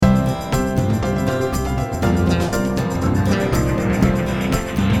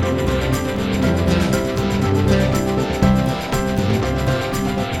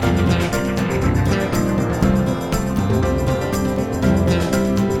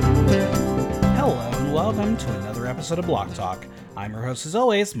welcome to another episode of Block Talk. I'm your host, as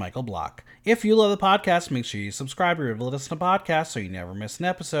always, Michael Block. If you love the podcast, make sure you subscribe or listen to podcasts so you never miss an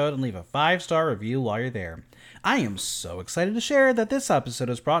episode, and leave a 5-star review while you're there. I am so excited to share that this episode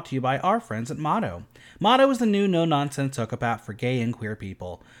is brought to you by our friends at Motto. Motto is the new no-nonsense hookup app for gay and queer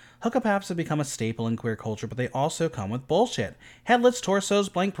people. Hookup apps have become a staple in queer culture, but they also come with bullshit. Headless torsos,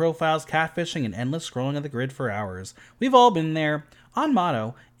 blank profiles, catfishing, and endless scrolling of the grid for hours. We've all been there. On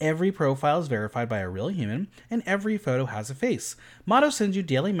Motto, every profile is verified by a real human, and every photo has a face. Motto sends you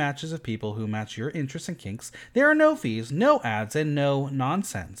daily matches of people who match your interests and kinks. There are no fees, no ads, and no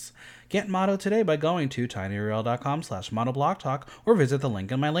nonsense. Get Motto today by going to tinyurl.com/MottoBlockTalk or visit the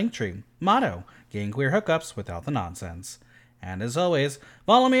link in my link tree. Motto, gay and queer hookups without the nonsense. And as always,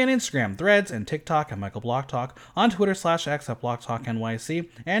 follow me on Instagram, Threads, and TikTok at Michael Block Talk, on Twitter /X at Block Talk NYC,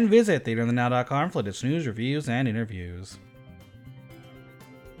 and visit theaterthenow.com for latest news, reviews, and interviews.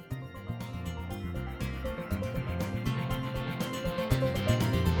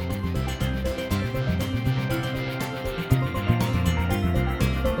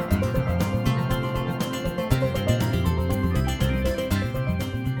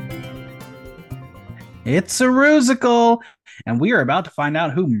 It's a rusical, and we are about to find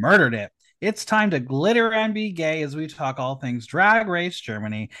out who murdered it. It's time to glitter and be gay as we talk all things Drag Race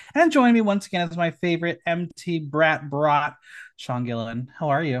Germany. And joining me once again is my favorite MT brat, Sean Gillen. How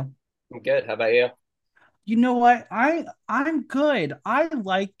are you? I'm good. How about you? You know what? I'm good. I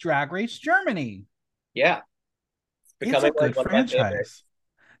like Drag Race Germany. Yeah, it's It's a becoming like good one of my favorites. franchise.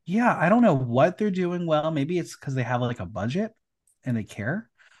 Yeah, I don't know what they're doing well. Maybe it's because they have like a budget and they care.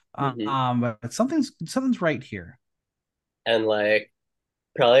 Hmm. But something's right here. And like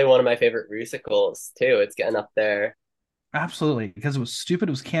probably one of my favorite musicals too. It's getting up there. Absolutely, because it was stupid,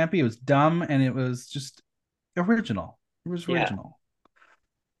 it was campy, it was dumb, and it was just original. It was Yeah, original.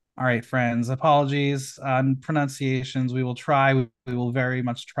 All right, friends. Apologies on pronunciations. We will try. We will very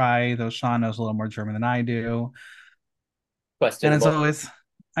much try, though Sean knows a little more German than I do. And as questionable. always,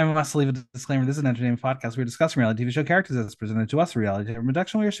 I must leave a disclaimer. This is an entertainment podcast. We're discussing reality TV show characters as presented to us. Reality TV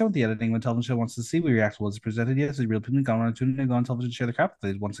production. We are shown the editing. When television show wants to see, we react to what is presented. Yes, real people go on tune in, go on television, share the crap.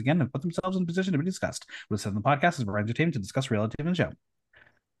 They once again have put themselves in a position to be discussed. What is said in the podcast is for entertainment to discuss reality TV show.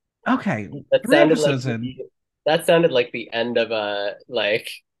 Okay, That three sounded like episodes in. that sounded like the end of a like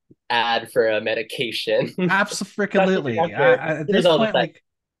ad for a medication. Especially Absolutely. after At here's this all the point, facts. like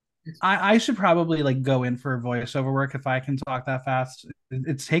I should probably like go in for voiceover work if I can talk that fast.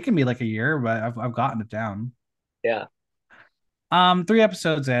 It's taken me like a year, but I've gotten it down. Yeah. 3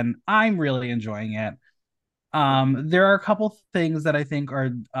 episodes in, I'm really enjoying it. There are a couple things that I think are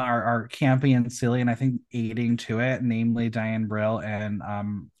campy and silly, and I think aiding to it, namely Diane Brill and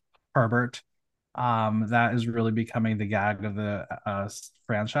Herbert. That is really becoming the gag of the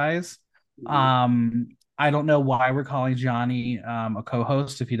franchise. Mhm. Um, I don't know why we're calling Johnny a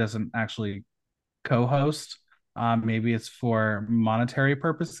co-host if he doesn't actually co-host. Maybe it's for monetary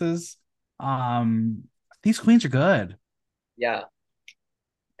purposes. Um, these queens are good, Yeah.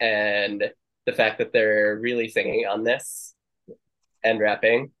 And the fact that they're really singing on this and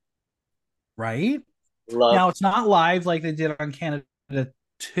rapping. right? Love. Now it's not live like they did on Canada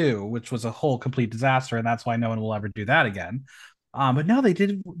 2, which was a whole complete disaster, and that's why no one will ever do that again. But no,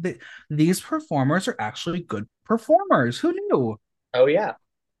 these performers are actually good performers. Who knew? Oh yeah.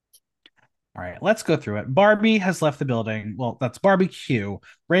 All right, let's go through it. Barbie has left the building. Well, that's barbecue.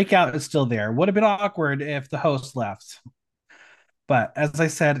 Breakout is still there. Would have been awkward if the host left. But as I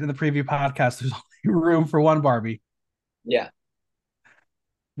said in the preview podcast, there's only room for one Barbie. Yeah.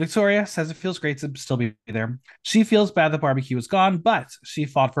 Victoria says it feels great to still be there. She feels bad that barbecue is gone, but she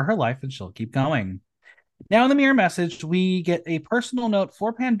fought for her life and she'll keep going. Now, in the mirror message, we get a personal note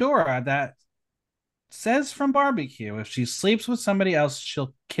for Pandora that says from barbecue if she sleeps with somebody else,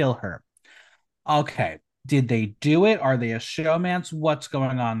 she'll kill her. Okay. Did they do it? Are they a showmance? What's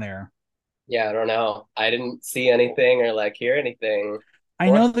going on there? Yeah, I don't know. I didn't see anything or like hear anything I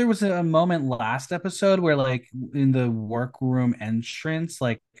more. know there was a moment last episode where, like, in the workroom entrance,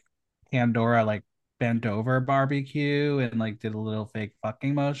 like, Pandora, like, bent over barbecue and, like, did a little fake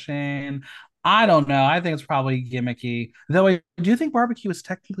fucking motion. I don't know. I think it's probably gimmicky. Though I do think barbecue is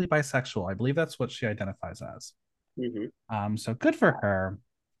technically bisexual. I believe that's what she identifies as. Hmm. So good for her.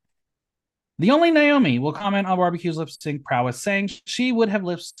 The only Naomi will comment on barbecue's lip sync prowess, saying she would have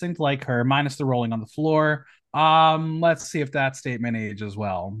lip synced like her, minus the rolling on the floor. Let's see if that statement ages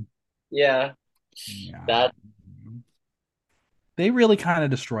well. Yeah, Yeah. that. They really kind of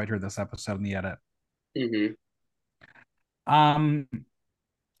destroyed her this episode in the edit. Hmm. Um,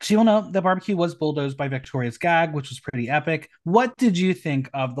 she will note that barbecue was bulldozed by Victoria's gag, which was pretty epic. What did you think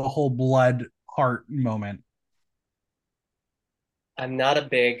of the whole blood heart moment. I'm not a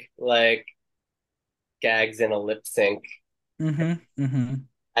big like gags in a lip sync. Mm-hmm. Mm-hmm.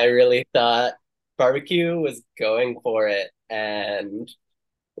 I really thought barbecue was going for it, and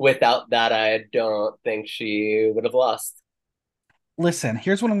without that, I don't think she would have lost. Listen,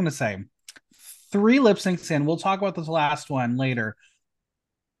 here's what I'm going to say. Three lip syncs in. We'll talk about this last one later.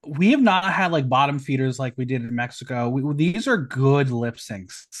 We have not had like bottom feeders like we did in Mexico. These are good lip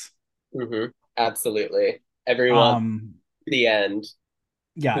syncs. Hmm. Absolutely. Everyone, Um, the end.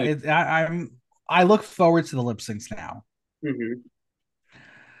 yeah, Who? I look forward to the lip syncs now. Hmm.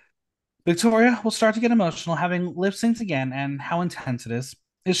 Victoria will start to get emotional, having lip synced again, and how intense it is.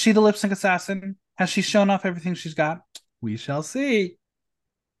 Is she the lip sync assassin? Has she shown off everything she's got? We shall see.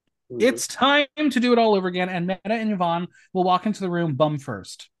 Hmm. It's time to do it all over again, and Meta and Yvonne will walk into the room bum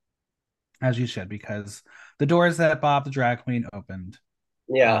first, as you should, because the doors that Bob the drag queen opened,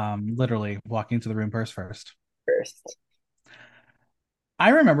 Yeah, literally walking into the room first. first. I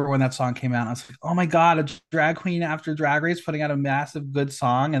remember when that song came out, I was like, oh my God, a drag queen after Drag Race putting out a massive good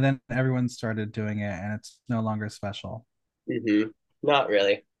song. And then everyone started doing it, and it's no longer special. Hmm. Not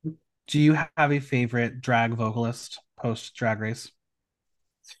really. Do you have a favorite drag vocalist post Drag Race?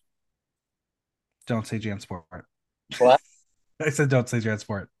 Don't say Jansport. What? I said don't say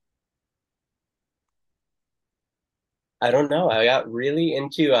Jansport. I don't know. I got really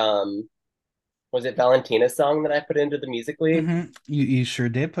into was it Valentina's song that I put into the music lead? Mm-hmm. You sure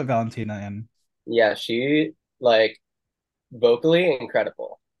did put Valentina in. Yeah, she like vocally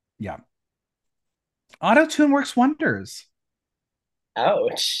incredible. Yeah. Auto tune works wonders.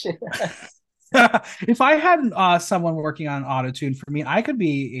 Ouch. If I had someone working on auto tune for me, I could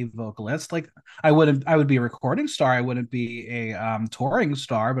be a vocalist. Like I would be a recording star. I wouldn't be a touring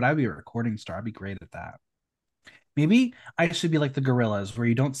star, but I'd be a recording star. I'd be great at that. Maybe I should be like the Gorillas, where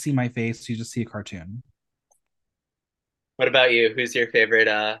you don't see my face, you just see a cartoon. What about you? Who's your favorite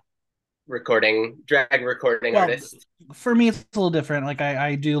drag recording Well, artist? for me, it's a little different. Like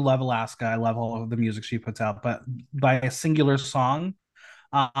I do love Alaska. I love all of the music she puts out, but by a singular song,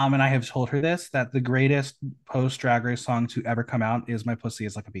 and I have told her this that the greatest post Drag Race song to ever come out is "My Pussy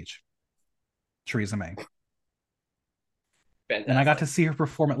Is Like a Beach," Theresa May, and I got Fantastic. to see her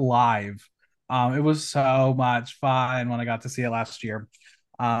perform it live. It was so much fun when I got to see it last year.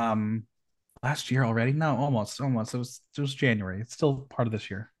 Um, last year already? No, almost. It was January. It's still part of this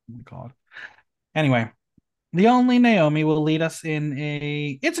year. Oh my God. Anyway, the only Naomi will lead us in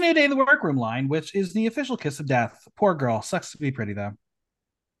a "It's a New Day in the Workroom" line, which is the official kiss of death. Poor girl. Sucks to be pretty though.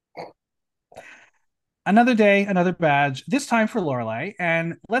 Another day, another badge, this time for Lorelai.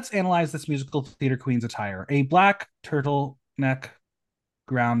 And let's analyze this musical theater queen's attire. A black turtleneck,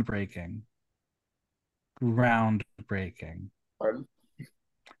 groundbreaking. Groundbreaking. Um,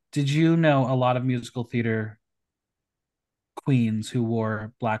 Did you know a lot of musical theater queens who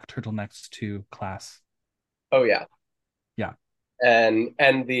wore black turtlenecks to class? oh yeah, Yeah. and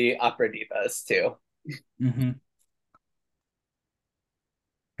the opera divas too. Mm-hmm.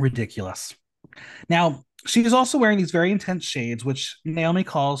 Ridiculous. Now, she is also wearing these very intense shades, which Naomi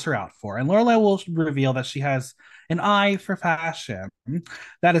calls her out for. And Lorelai will reveal that she has an eye for fashion.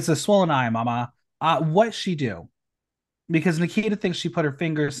 That is a swollen eye, mama. What she do? Because Nikita thinks she put her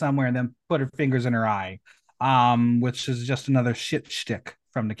fingers somewhere and then put her fingers in her eye, which is just another shit shtick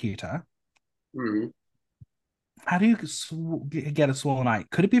from Nikita. Hmm. How do you get a swollen eye?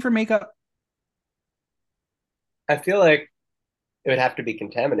 Could it be for makeup? I feel like it would have to be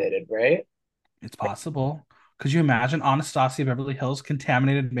contaminated, right? It's possible. Could you imagine Anastasia Beverly Hills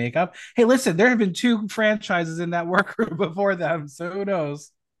contaminated makeup? Hey, listen, there have been two franchises in that workroom before them, so who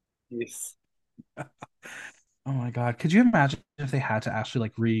knows? Yes. Oh my God. Could you imagine if they had to actually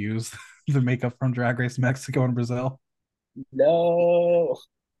like reuse the makeup from Drag Race Mexico and Brazil? No.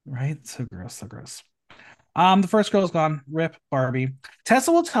 Right? So gross, so gross. The first girl is gone. Rip Barbie.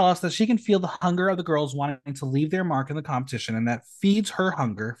 Tessa will tell us that she can feel the hunger of the girls wanting to leave their mark in the competition, and that feeds her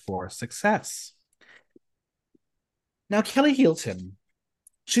hunger for success. Now, Kelly Hilton,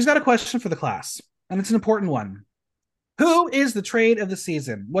 she's got a question for the class, and it's an important one. Who is the trade of the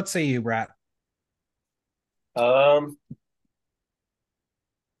season? What say you, Brat? Um,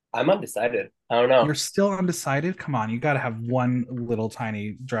 I'm undecided. I don't You're know. still undecided? Come on, you got to have one little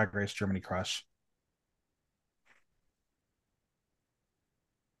tiny Drag Race Germany crush.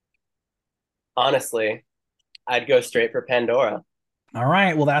 Honestly, I'd go straight for Pandora. All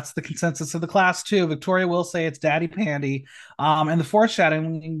right, well, that's the consensus of the class too. Victoria will say it's Daddy Pandy, and the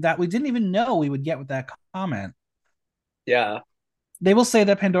foreshadowing that we didn't even know we would get with that comment. Yeah. They will say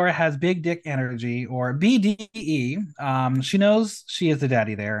that Pandora has big dick energy or BDE. She knows she is the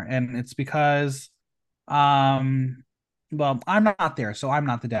daddy there, and it's because, um, well, I'm not there, so I'm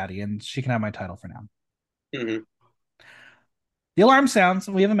not the daddy, and she can have my title for now. Hmm. The alarm sounds.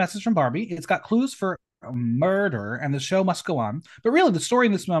 We have a message from Barbie. It's got clues for a murder, and the show must go on. But really, the story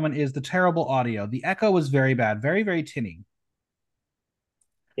in this moment is the terrible audio. The echo was very bad, very, very tinny.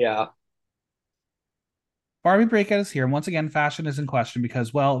 Yeah. Barbie breakout is here, and once again, fashion is in question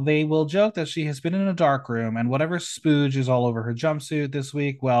because, well, they will joke that she has been in a dark room, and whatever spooge is all over her jumpsuit this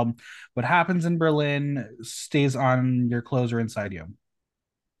week, well, what happens in Berlin stays on your clothes or inside you.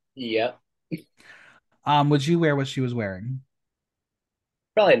 Yep. Would you wear what she was wearing?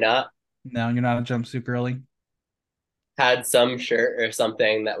 Probably not. No, you're not a jumpsuit girly. Had some shirt or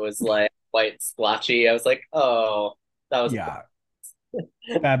something that was like white splotchy. I was like, oh, that was Yeah,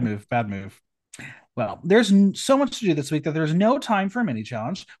 bad move, bad move. Well, there's so much to do this week that there's no time for a mini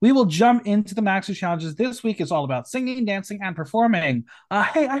challenge. We will jump into the maxi challenges. This week is all about singing, dancing, and performing.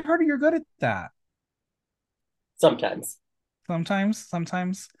 Hey, I heard you're good at that. sometimes.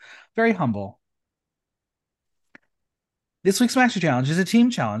 Sometimes. Very humble. This week's maxi challenge is a team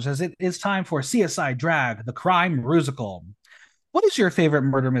challenge as it is time for CSI Drag, the crime rusical. What is your favorite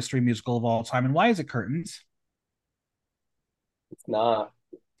murder mystery musical of all time, and why is it Curtains? It's not.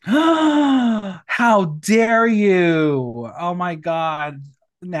 How dare you? Oh my god.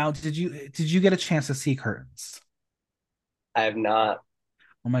 Now, did you get a chance to see Curtains? I have not.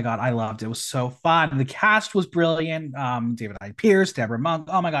 Oh my god, I loved it. It was so fun. The cast was brilliant. David I. Pierce, Deborah Monk.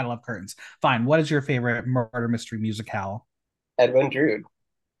 Oh my god, I love Curtains. Fine. What is your favorite murder mystery musicale? Edwin Drood.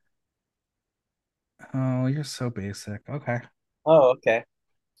 Oh, you're so basic. Okay. Oh, okay.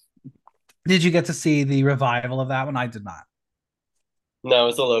 Did you get to see the revival of that one? I did not. No,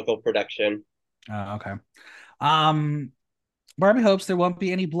 it's a local production. Okay. Um, Barbie hopes there won't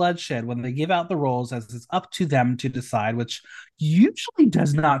be any bloodshed when they give out the roles, as it's up to them to decide, which usually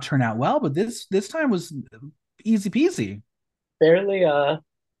does not turn out well, but this time was easy peasy. Fairly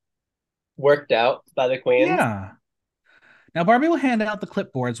worked out by the queens. Yeah. Now Barbie will hand out the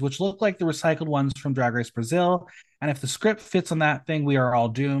clipboards, which look like the recycled ones from Drag Race Brazil, and if the script fits on that thing, we are all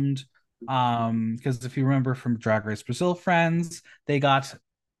doomed. Because if you remember from Drag Race Brazil, friends, they got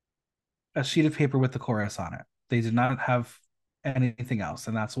a sheet of paper with the chorus on it. They did not have anything else,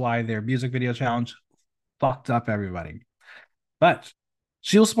 and that's why their music video challenge fucked up everybody. But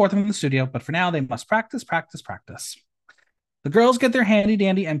she will support them in the studio. But for now, they must practice, practice, practice. The girls get their handy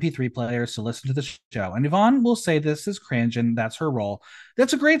dandy MP3 players to listen to the show, and Yvonne will say this is cringe, and that's her role.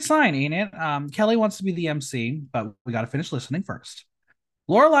 That's a great sign, ain't it? Kelly wants to be the MC, but we got to finish listening first.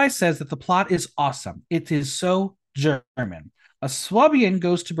 Lorelai says that the plot is awesome. It is so German. A Swabian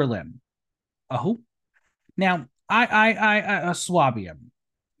goes to Berlin. Oh, now a Swabian.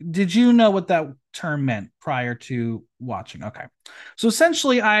 Did you know what that term meant prior to watching? Okay. So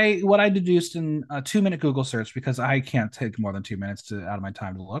essentially, I deduced in a 2 minute Google search, because I can't take more than 2 minutes out of my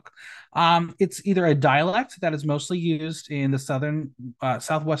time to look. It's either a dialect that is mostly used in the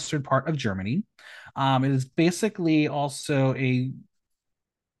southwestern part of Germany. It is basically also a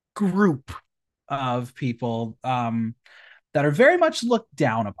group of people that are very much looked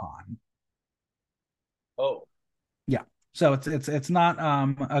down upon. Oh, Yeah. So it's not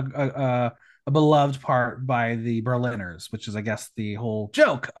a beloved part by the Berliners, which is, I guess, the whole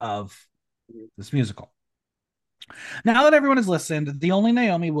joke of this musical. Now that everyone has listened, the only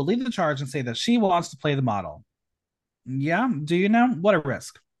Naomi will lead the charge and say that she wants to play the model. Yeah, do you know? What a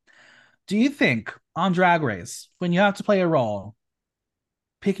risk. Do you think on Drag Race, when you have to play a role,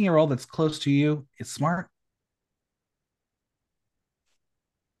 picking a role that's close to you is smart?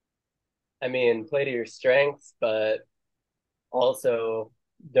 I mean, play to your strengths, but also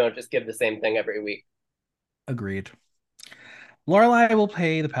don't just give the same thing every week. Agreed. Lorelai will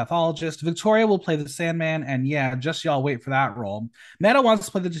play the pathologist. Victoria will play the Sandman, and yeah, just y'all wait for that role. Meta wants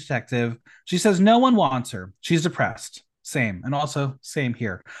to play the detective. She says no one wants her. She's depressed. Same, and also same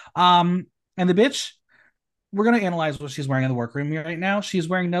here. And the bitch, we're gonna analyze what she's wearing in the workroom right now. She's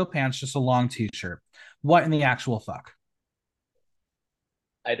wearing no pants, just a long t-shirt. What in the actual fuck?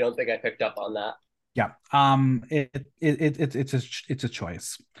 I don't think I picked up on that. Yeah. It's a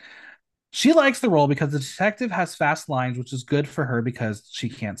choice. She likes the role because the detective has fast lines, which is good for her because she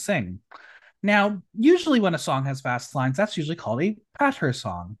can't sing. Now, usually when a song has fast lines, that's usually called a patter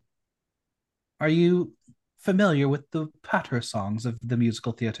song. Are you familiar with the patter songs of the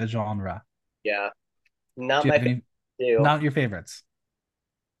musical theater genre? Yeah, not Do you my have favorite any? to do. Not your favorites.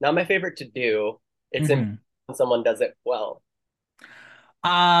 Not my favorite to do. It's in Mm-hmm. when someone does it well.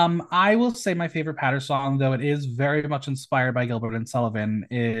 I will say my favorite Patter song, though it is very much inspired by Gilbert and Sullivan,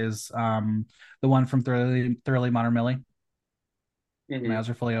 is the one from Thoroughly Modern Millie. My Hmm. eyes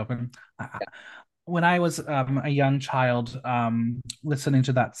are fully open. When I was a young child, listening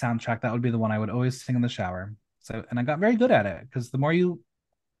to that soundtrack, that would be the one I would always sing in the shower. So, and I got very good at it because the more you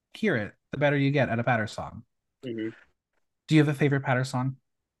hear it, the better you get at a Patter song. Hmm. Do you have a favorite Patter song?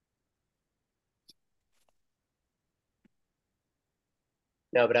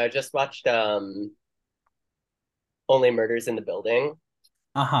 No, but I just watched Only Murders in the Building.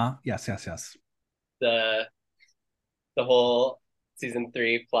 Uh huh. Yes, yes, yes. The the whole season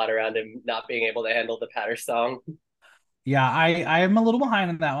three plot around him not being able to handle the Patter song. Yeah, I am a little behind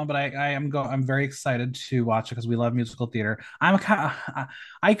on that one, but I'm very excited to watch it because we love musical theater.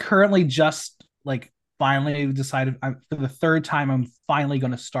 I currently just like finally decided for the third time I'm finally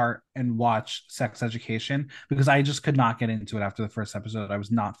going to start and watch Sex Education because I just could not get into it after the first episode. I was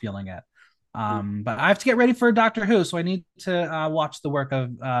not feeling it. But I have to get ready for Doctor Who, so I need to watch the work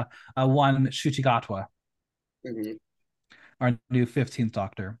of one Shuchi Gatwa, Hmm. our new 15th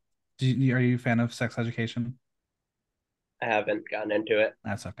Doctor. Are you a fan of Sex Education? I haven't gotten into it.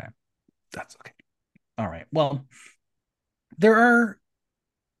 That's okay. That's okay. All right. Well, there are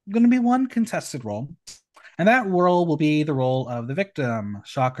going to be one contested role, and that role will be the role of the victim.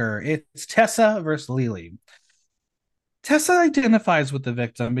 Shocker. It's Tessa versus Lily. Tessa identifies with the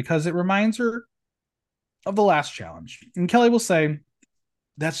victim because it reminds her of the last challenge. And Kelly will say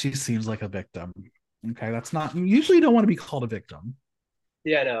that she seems like a victim. Okay, that's not usually you don't want to be called a victim.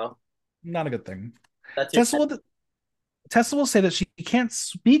 Yeah, no, Not a good thing. that's your Tessa will Tessa will say that she can't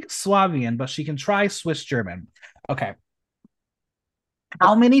speak Swabian, but she can try Swiss German. Okay.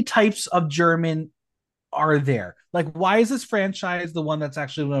 How many types of German are there? Like, why is this franchise the one that's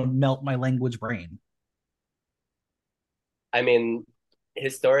actually going to melt my language brain? I mean,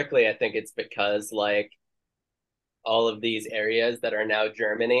 historically, I think it's because like all of these areas that are now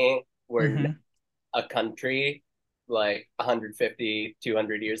Germany were Mm-hmm. a country like 150,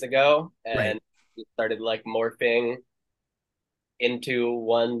 200 years ago, Right. and it started like morphing into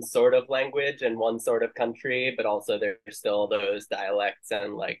one sort of language and one sort of country, but also there's still those dialects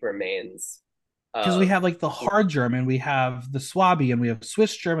and like remains Because we of. have like the hard German, we have the Swabian, we have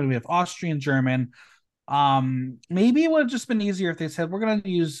Swiss German, we have Austrian German. Maybe it would have just been easier if they said we're going to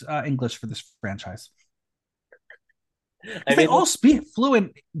use English for this franchise I because they mean, all speak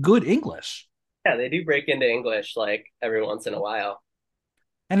fluent, good English, yeah, they do break into English like every once in a while.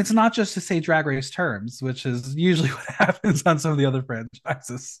 and it's not just to say Drag Race terms, which is usually what happens on some of the other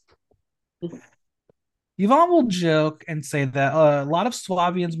franchises. Yvonne will joke and say that a lot of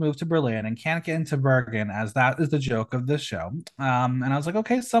Swabians move to Berlin and can't get into Bergen, as that is the joke of this show. And I was like,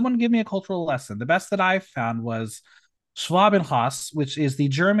 okay, someone give me a cultural lesson. The best that I found was Schwabenhass, which is the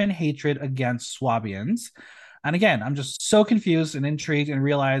German hatred against Swabians. And again, I'm just so confused and intrigued and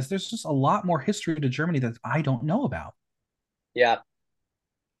realize there's just a lot more history to Germany that I don't know about. Yeah,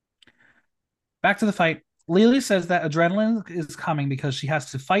 Back to the fight. Lily says that adrenaline is coming because she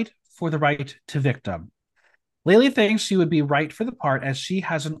has to fight for the right to victim. Lily thinks she would be right for the part as she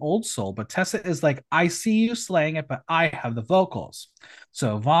has an old soul, but Tessa is like, I see you slaying it, but I have the vocals.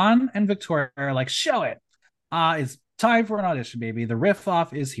 So Vaughn and Victoria are like, show it. It's time for an audition, baby. The riff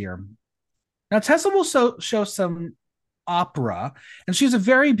off is here. Now, Tessa will show some opera, and she has a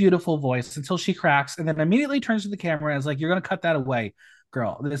very beautiful voice until she cracks and then immediately turns to the camera and is like, you're going to cut that away.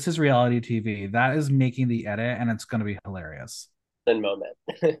 Girl, this is reality TV. That is making the edit, and it's going to be hilarious. in moment.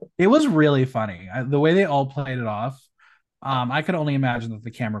 It was really funny. The way they all played it off. I could only imagine that the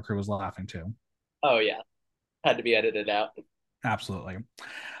camera crew was laughing too. Oh yeah, had to be edited out. Absolutely.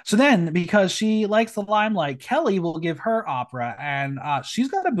 So then, because she likes the limelight, Kelly will give her opera, and she's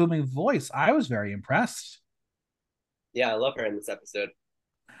got a booming voice. I was very impressed. Yeah, I love her in this episode.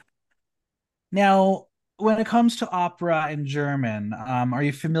 Now, when it comes to opera in German, are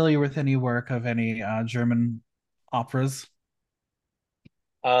you familiar with any work of any German operas?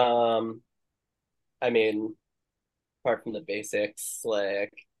 Um, I mean, apart from the basics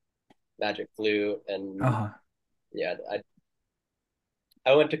like magic flute and Uh-huh. yeah,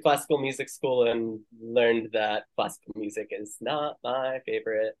 I went to classical music school and learned that classical music is not my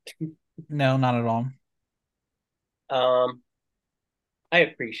favorite. No, not at all. Um, I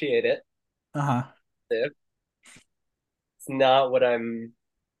appreciate it. Uh-huh. It's not what I'm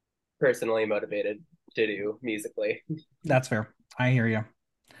personally motivated to do musically. That's fair. I hear you.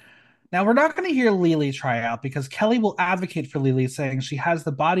 Now, we're not going to hear Lily try out because Kelly will advocate for Lily, saying she has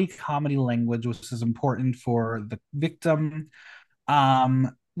the body comedy language, which is important for the victim.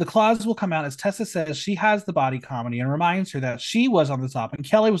 the claws will come out as Tessa says she has the body comedy and reminds her that she was on the top and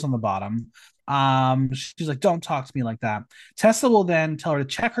Kelly was on the bottom. She's like, "Don't talk to me like that." Tessa will then tell her to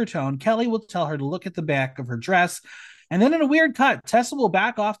check her tone. Kelly will tell her to look at the back of her dress. And then in a weird cut, Tessa will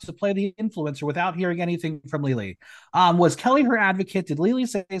back off to play the influencer without hearing anything from Lily. Was Kelly her advocate? Did Lily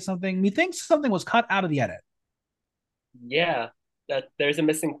say something? Methinks something was cut out of the edit. Yeah, that there's a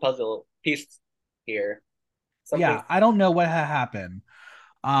missing puzzle piece here. Something. Yeah, I don't know what happened.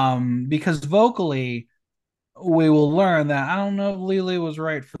 Because vocally, we will learn that I don't know if Lily was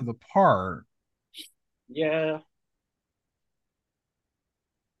right for the part. Yeah.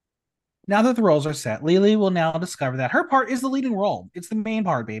 Now that the roles are set, Lily will now discover that her part is the leading role. It's the main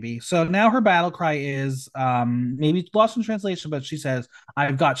part, baby. So now her battle cry is maybe lost in translation, but she says,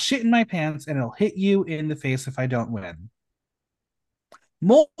 "I've got shit in my pants and it'll hit you in the face if I don't win."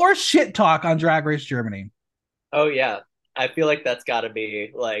 More shit talk on Drag Race Germany. Oh yeah. I feel like that's got to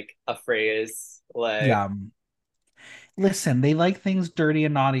be like a phrase. Like, Yeah. Listen, they like things dirty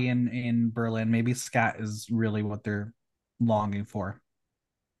and naughty in Berlin. Maybe scat is really what they're longing for.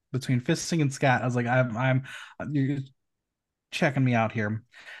 Between fisting and scat, I was like, I'm you're checking me out here.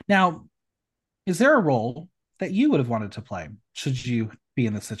 Now, is there a role that you would have wanted to play should you be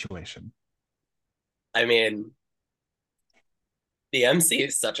in this situation? I mean, the MC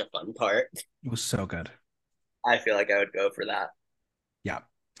is such a fun part. It was so good. I feel like I would go for that. Yeah.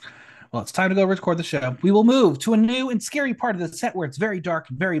 Well, it's time to go record the show. We will move to a new and scary part of the set where it's very dark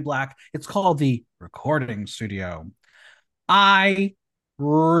and very black. It's called the recording studio. I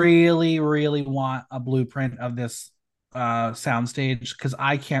really, really want a blueprint of this soundstage because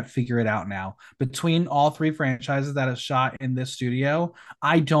I can't figure it out now. Between all three franchises that have shot in this studio,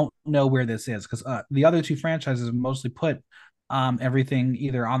 I don't know where this is because the other two franchises mostly put everything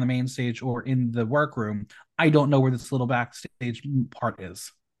either on the main stage or in the workroom. I don't know where this little backstage part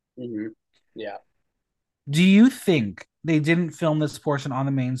is. Mm-hmm. Yeah, Do you think they didn't film this portion on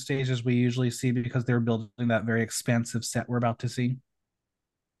the main stage as we usually see because they were building that very expansive set we're about to see?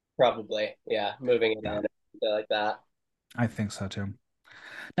 probably. Yeah, moving it Yeah, in like that. I think so too.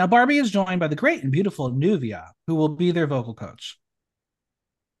 Now, Barbie is joined by the great and beautiful Nuvia, who will be their vocal coach.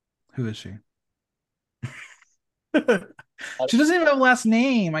 Who is she? She doesn't even have a last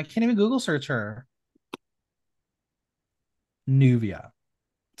name. I can't even Google search her. Nuvia.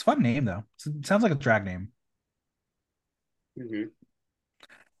 It's a fun name, though. It sounds like a drag name. Mm-hmm.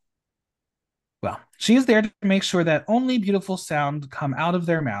 Well, she is there to make sure that only beautiful sound come out of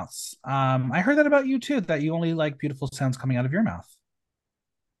their mouths. I heard that about you too, that you only like beautiful sounds coming out of your mouth.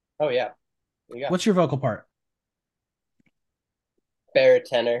 Oh yeah, yeah. What's your vocal part?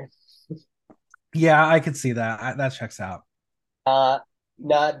 Baritone. Yeah, I could see that. That checks out. Uh,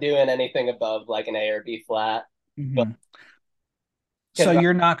 Not doing anything above like an A or B flat, but Mhm. So because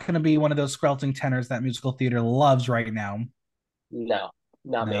you're not going to be one of those squelching tenors that musical theater loves right now. no,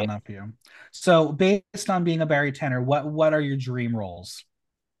 not No, me. not for you. So based on being a Barry tenor, what are your dream roles?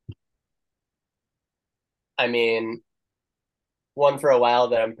 I mean, one for a while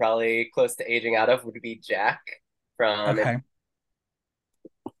that I'm probably close to aging out of would be Jack from Okay.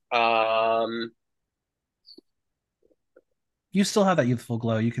 um. You still have that youthful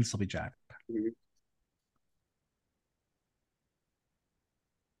glow. You can still be Jack.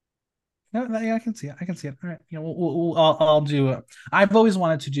 No, yeah, I can see it. I can see it. All right. Yeah, I'll do. I've always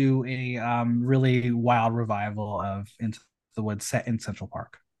wanted to do a really wild revival of Into the Woods set in Central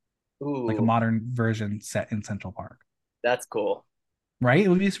Park, like a Ooh, modern version set in Central Park. that's cool. Right? It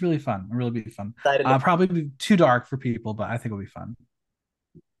would be really fun. Really be fun. Excited to Probably be too dark for people, but I think it would be fun.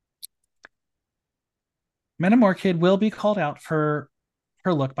 Metamorkid will be called out for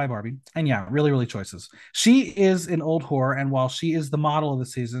her look by Barbie. And yeah, really, really choices. She is an old whore, and while she is the model of the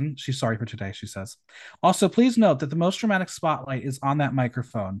season, she's sorry for today, she says. Also, please note that the most dramatic spotlight is on that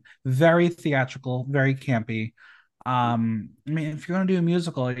microphone. Very theatrical, very campy. I mean, if you're gonna do a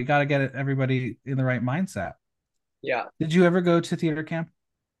musical, you gotta get everybody in the right mindset. yeah. Did you ever go to theater camp?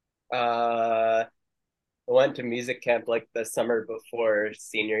 I went to music camp like the summer before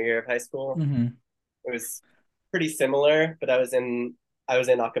senior year of high school. Mm-hmm. It was pretty similar, but I was in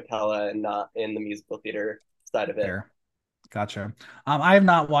a cappella and not in the musical theater side of it. Fair. Gotcha. I have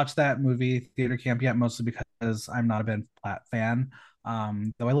not watched that movie Theater Camp yet, mostly because I'm not a Ben Platt fan.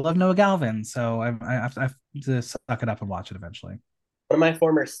 Though I love Noah Galvin, so I have to suck it up and watch it eventually. One of my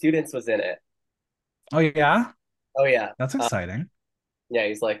former students was in it. Oh yeah, Oh yeah, that's exciting. yeah.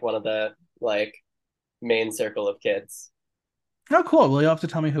 He's like one of the like main circle of kids. Oh cool. Well, you'll have to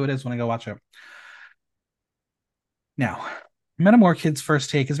tell me who it is when I go watch it. Now, Metamore Kid's first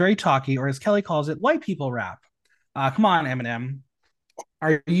take is very talky, or as Kelly calls it, white people rap. Come on, Eminem.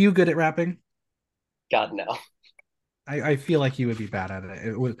 Are you good at rapping? God no. I feel like you would be bad at it.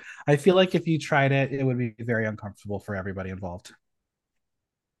 It would. I feel like if you tried it, it would be very uncomfortable for everybody involved.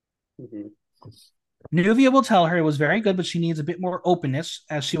 Mhm. Nuvia will tell her it was very good, but she needs a bit more openness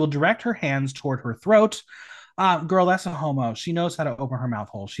as she will direct her hands toward her throat. Girl, that's a homo. She knows how to open her mouth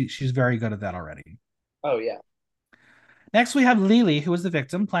hole. She's very good at that already. Oh yeah. Next, we have Lily, who is the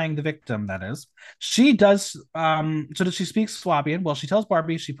victim, playing the victim, that is. She does, so that she speaks Swabian. Well, she tells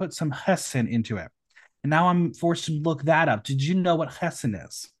Barbie she put some Hessen into it. And now I'm forced to look that up. Did you know what Hessen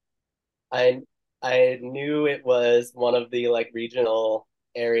is? I I knew it was one of the like regional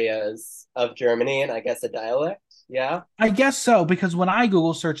areas of Germany and I guess a dialect. Yeah. I guess so, because when I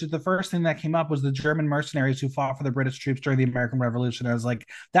Google searched it, the first thing that came up was the German mercenaries who fought for the British troops during the American Revolution. I was like,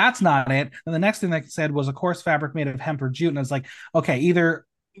 that's not it. And the next thing that said was a coarse fabric made of hemp or jute. And I was like, okay, either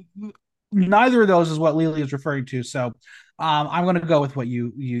neither of those is what Lily is referring to. So I'm going to go with what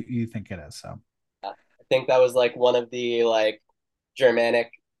you think it is. So I think that was like one of the like Germanic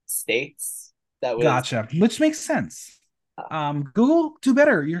states that was gotcha, which makes sense. uh, Google, do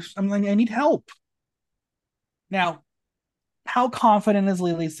better. I need help now. How confident is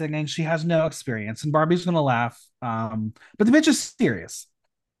Lily singing? She has no experience, and Barbie's gonna laugh. But the bitch is serious.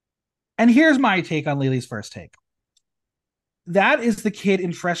 And here's my take on Lily's first take. That is the kid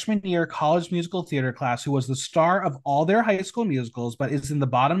in freshman year college musical theater class who was the star of all their high school musicals, but is in the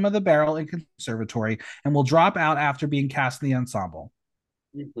bottom of the barrel in conservatory and will drop out after being cast in the ensemble.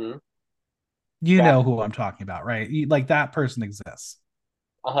 mhm, You right, know who I'm talking about, right? Like that person exists.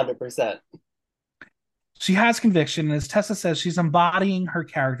 100%. She has conviction, and as Tessa says, she's embodying her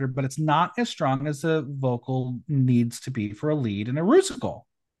character, but it's not as strong as a vocal needs to be for a lead in a rusical.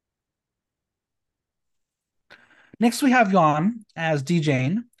 Next, we have Yon as D.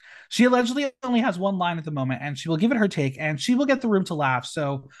 Jane. She allegedly only has one line at the moment, and she will give it her take, and she will get the room to laugh.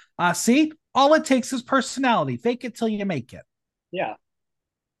 So, see, all it takes is personality. Fake it till you make it. Yeah.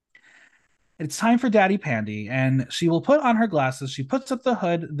 It's time for Daddy Pandy, and she will put on her glasses. She puts up the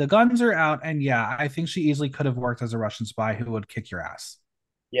hood. The guns are out, and yeah, I think she easily could have worked as a Russian spy who would kick your ass.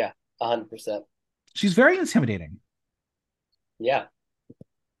 Yeah. 100%. She's very intimidating, Yeah.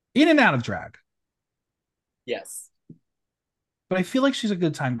 in and out of drag, Yes. but I feel like she's a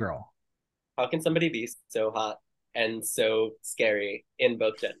good time girl. How can somebody be so hot and so scary in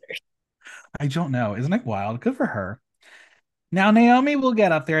both genders? I don't know. Isn't it wild? Good for her. Now, Naomi will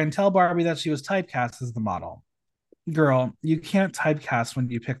get up there and tell Barbie that she was typecast as the model. Girl, you can't typecast when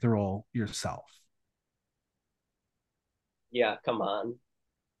you pick the role yourself. Yeah, come on.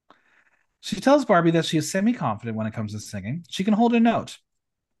 She tells Barbie that she is semi confident when it comes to singing. She can hold a note.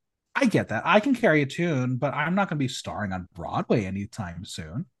 I get that. I can carry a tune, but I'm not going to be starring on Broadway anytime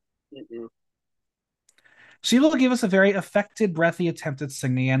soon. Mm-mm. She will give us a very affected, breathy attempt at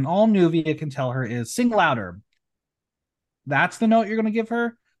singing, and all Nuvia can tell her is sing louder. That's the note you're going to give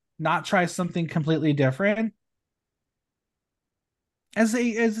her, not try something completely different.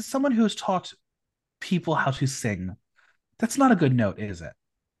 As someone who's taught people how to sing, that's not a good note, is it?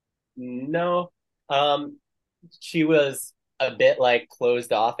 No. Um, she was a bit like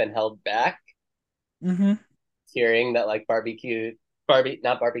closed off and held back, Mm-hmm. hearing that like Barbie,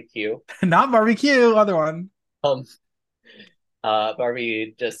 not barbecue. Not barbecue, other one. Um,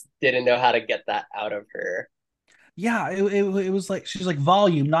 Barbie just didn't know how to get that out of her. Yeah, it was like she's like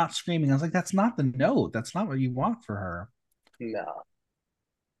volume, not screaming. I was like, that's not the note. That's not what you want for her. No.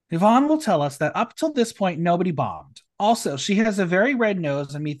 Yvonne will tell us that up till this point, nobody bombed. Also, she has a very red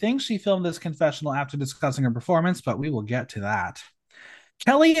nose, and methinks she filmed this confessional after discussing her performance, but we will get to that.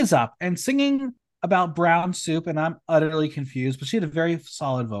 Kelly is up and singing about brown soup, and I'm utterly confused, but she had a very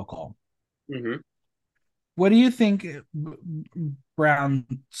solid vocal. Mm-hmm. What do you think brown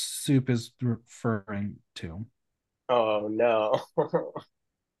soup is referring to? Oh no.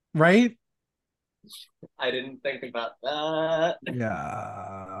 Right? I didn't think about that.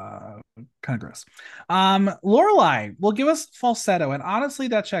 Yeah, kind of gross. Lorelai will give us falsetto, and honestly,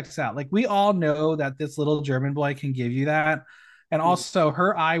 that checks out. Like we all know that this little German boy can give you that, and also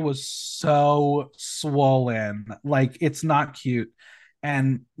her eye was so swollen, like it's not cute.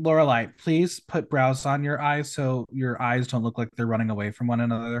 And Lorelai, please put brows on your eyes so your eyes don't look like they're running away from one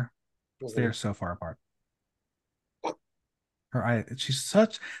another. They Mhm. are so far apart. Her eye, she's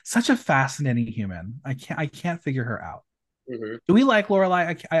such a fascinating human. I can't figure her out. Mhm. Do we like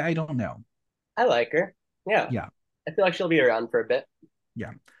Lorelai? I don't know. I like her. Yeah. Yeah, I feel like she'll be around for a bit.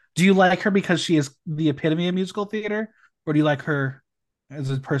 yeah. Do you like her because she is the epitome of musical theater, or do you like her as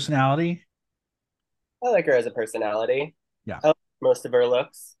a personality? I like her as a personality. Yeah, I like most of her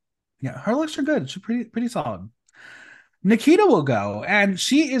looks. yeah. Her looks are good. She's pretty solid. Nikita will go, and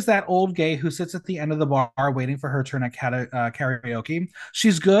she is that old gay who sits at the end of the bar waiting for her turn at karaoke.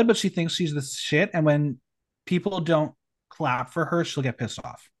 She's good, but she thinks she's the shit, and when people don't clap for her, she'll get pissed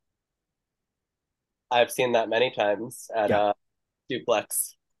off. I've seen that many times at Yeah.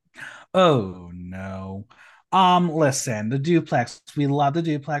 Duplex. Oh no. Listen, the duplex. We love the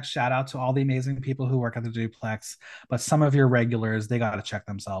duplex. Shout out to all the amazing people who work at the duplex. But some of your regulars, they gotta check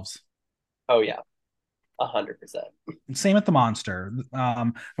themselves. Oh yeah, 100%. Same at the monster.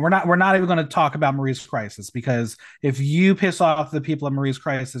 We're not even going to talk about Marie's Crisis because if you piss off the people at Marie's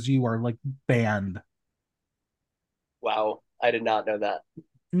Crisis, you are like banned. Wow, I did not know that.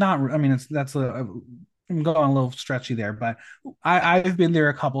 Not, I mean, it's that's a. I'm going a little stretchy there, but I've been there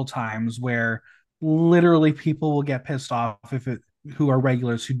a couple times where literally people will get pissed off if it who are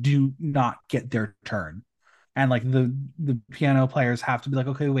regulars who do not get their turn, and like the piano players have to be like,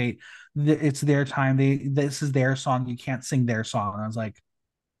 okay, wait, it's their time. This is their song. You can't sing their song. And I was like,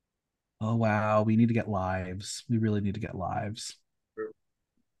 oh wow, we need to get lives. We really need to get lives.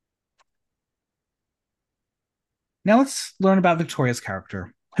 Now let's learn about Victoria's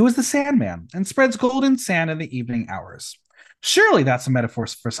character, who is the Sandman and spreads golden sand in the evening hours. Surely that's a metaphor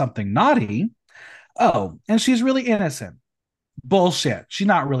for something naughty. Oh, and she's really innocent. Bullshit. She's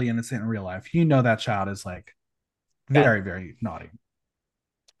not really innocent in real life. You know that child is like Bad. very, very naughty.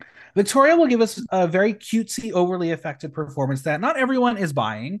 Victoria will give us a very cutesy, overly affected performance that not everyone is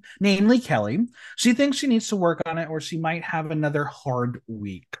buying, namely Kelly. She thinks she needs to work on it or she might have another hard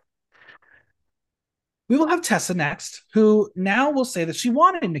week. We will have Tessa next, who now will say that she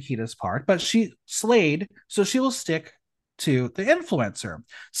wanted Nikita's part, but she slayed, so she will stick to the influencer.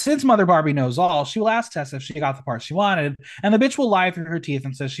 Since Mother Barbie knows all, she will ask Tessa if she got the part she wanted, and the bitch will lie through her teeth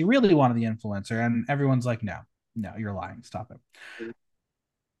and says she really wanted the influencer, and everyone's like, no, no, you're lying. Stop it.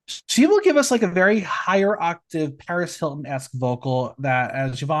 She will give us like a very higher octave Paris Hilton esque vocal that,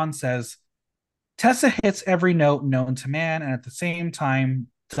 as Javon says, Tessa hits every note known to man and at the same time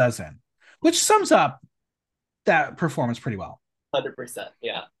doesn't, which sums up that performance pretty well. 100%.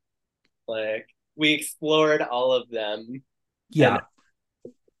 Yeah. Like we explored all of them and Yeah.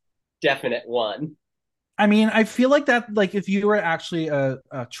 definite one. I mean, I feel like that, like, if you were actually a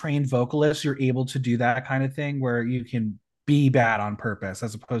trained vocalist, you're able to do that kind of thing where you can be bad on purpose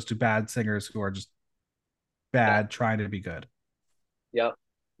as opposed to bad singers who are just Yeah. bad trying to be good. Yep.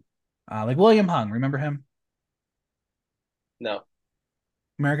 Like William Hung, remember him? No.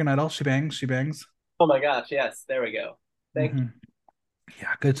 American Idol, she bangs, she bangs. Oh my gosh. Yes. There we go. Thank you. Mm-hmm.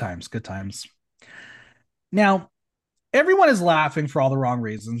 Yeah, good times, good times. Now, everyone is laughing for all the wrong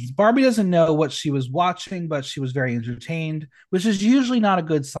reasons. Barbie doesn't know what she was watching, but she was very entertained, which is usually not a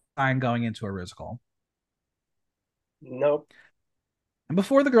good sign going into a rusical. Nope. And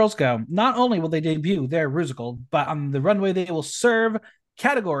before the girls go, not only will they debut their rusical, but on the runway they will serve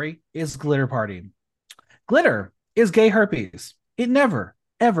category is Glitter Party. Glitter is gay herpes. It never,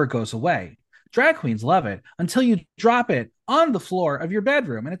 ever goes away. Drag queens love it until you drop it on the floor of your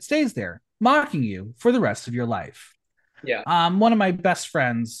bedroom and it stays there, mocking you for the rest of your life. Yeah. One of my best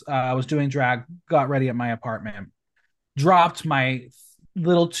friends was doing drag, got ready at my apartment, dropped my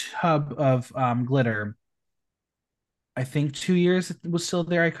little tub of glitter. I think 2 years it was still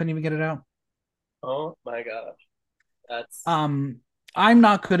there. I couldn't even get it out. Oh my gosh. That's Um, I'm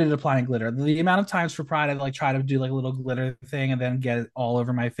not good at applying glitter. The amount of times for Pride I like try to do like a little glitter thing and then get it all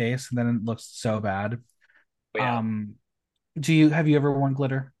over my face and then it looks so bad. yeah. Um, do you have you ever worn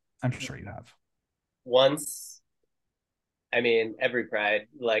glitter? I'm sure you have. Once, I mean, every pride,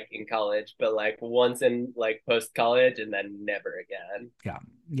 like in college, but like once in like post college and then never again. Yeah,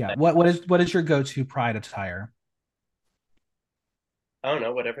 yeah. Like, What is your go-to Pride attire? I don't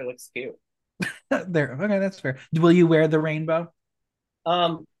know, whatever looks cute. There. Okay, that's fair. Will you wear the rainbow?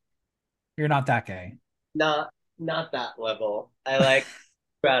 Um, You're not that gay. not not that level. I like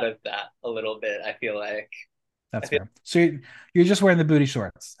proud of that a little bit. I feel like I That's feel fair. So you're just wearing the booty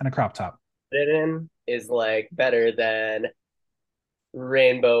shorts and a crop top. hidden is like better than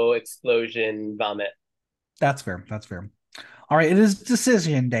rainbow explosion vomit. That's fair. That's fair. All right, it is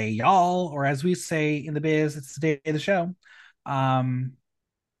decision day, y'all, or as we say in the biz, it's the day of the show. Um,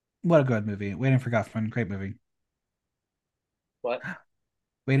 what a good movie. Waiting for Guffman, great movie. What?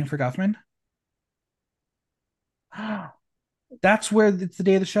 Waiting for Guffman. That's where it's the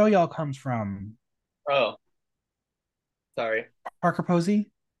day of the show, y'all comes from. Oh, sorry. Parker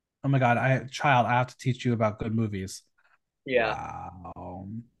Posey. Oh my God, I have to teach you about good movies. Yeah, Wow.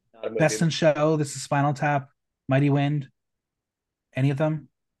 not a movie. Best in Show. This is Spinal Tap. Mighty Wind. Any of them?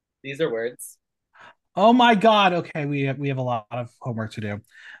 These are words. Oh my God. Okay, we have a lot of homework to do.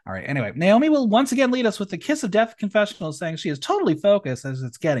 All right. Anyway, Naomi will once again lead us with the kiss of death confessional, saying she is totally focused as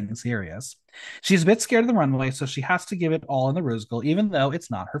it's getting serious. She's a bit scared of the runway, so she has to give it all in the rusical, even though it's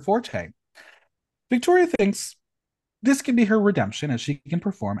not her forte. Victoria thinks this can be her redemption as she can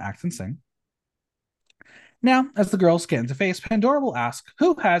perform, act, and sing. Now, as the girls get into face, Pandora will ask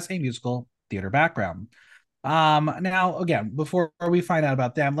who has a musical theater background. Now again, before we find out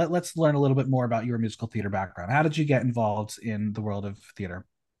about them, let's learn a little bit more about your musical theater background. How did you get involved in the world of theater?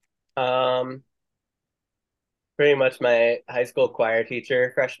 Um, Pretty much my high school choir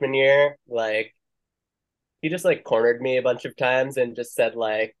teacher freshman year, like he just like cornered me a bunch of times and just said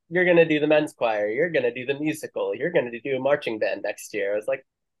like, "You're gonna do the men's choir, you're gonna do the musical, you're gonna do a marching band next year." I was like,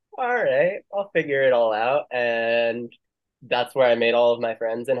 "All right, I'll figure it all out." And that's where I made all of my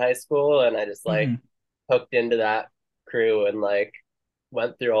friends in high school, and I just like Mhm. hooked into that crew and like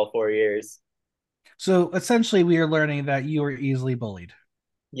went through all 4 years. So essentially, we are learning that you were easily bullied.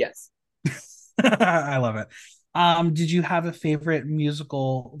 Yes, I love it. Did you have a favorite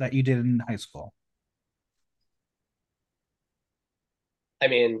musical that you did in high school? I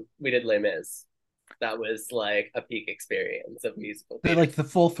mean we did Les Mis. That was like a peak experience of musical theater. Like the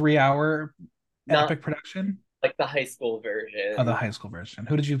full 3 hour Not epic production? like the high school Oh, the version, high school version.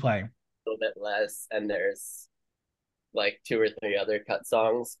 Who did you play? a little bit less, and there's like two or three other cut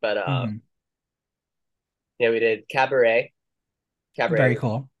songs. But Mhm. yeah, we did Cabaret. Cabaret Very was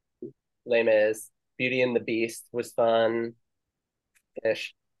cool. lame as Beauty and the Beast was fun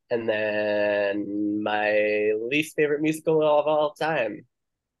ish. And then my least favorite musical of all time,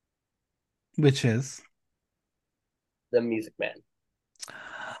 Which is? The Music Man.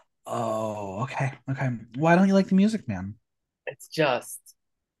 Oh, okay. Okay. Why don't you like the Music Man? It's just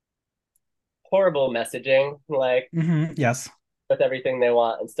horrible messaging, like Yes. with everything they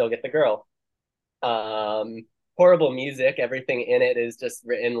want and still get the girl. Um, Horrible music. Everything in it is just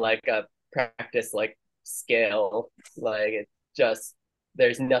written like a practice like scale. Like it just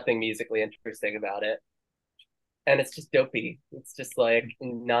there's nothing musically interesting about it, and it's just dopey. It's just like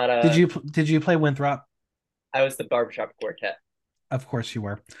not a. Did you play Winthrop? I was the barbershop quartet. Of course you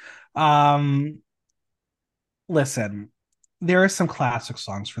were. Um, Listen, there are some classic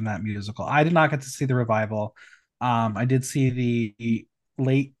songs from that musical. I did not get to see the revival. I did see the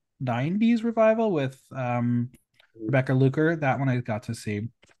late '90s revival with Rebecca Luker. That one I got to see.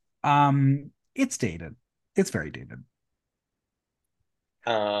 It's dated. It's very dated.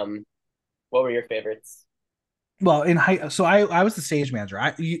 Um, what were your favorites? Well, in high, so I was the stage manager.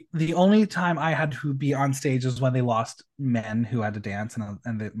 The only time I had to be on stage is when they lost men who had to dance,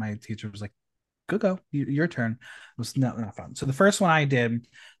 and my teacher was like, go, your turn. It was not fun. So the first one I did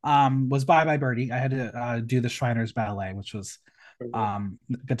was Bye Bye Birdie. I had to do the Shriners Ballet, which was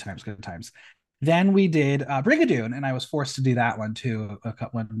Mm-hmm. good times, good times. Then we did Brigadoon, and I was forced to do that one too,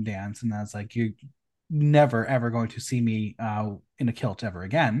 one dance, and I was like, you never ever going to see me in a kilt ever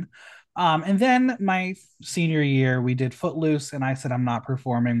again. And then my senior year, we did Footloose, and I said I'm not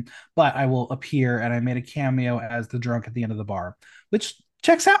performing, but I will appear, and I made a cameo as the drunk at the end of the bar, which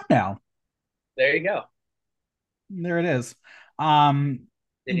checks out now. There you go. There it is. Um,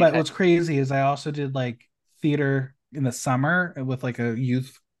 Did you but kind what's crazy is I also did like theater in the summer with like a youth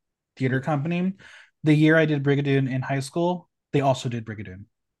of, theater company. The year I did Brigadoon in high school, they also did Brigadoon.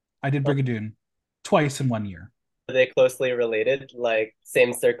 I did are Brigadoon twice in 1 year. they closely related? Like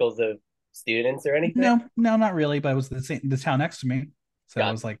same circles of students or anything? No, not really, but it was the town next to me. So I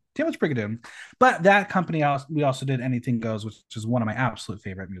Got was like, damn, it's Brigadoon. But that company, we also did Anything Goes, which is one of my absolute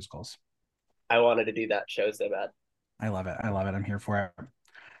favorite musicals. I wanted to do that show so bad. I love it. I love it. I'm here for it.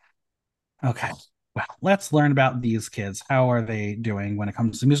 Okay. Well, let's learn about these kids. How are they doing when it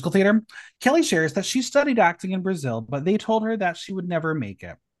comes to musical theater? Kelly shares that she studied acting in Brazil, but they told her that she would never make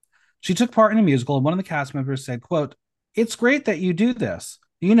it. She took part in a musical, and one of the cast members said, quote, "It's great that you do this.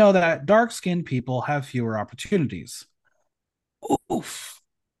 You know that dark-skinned people have fewer opportunities." Oof,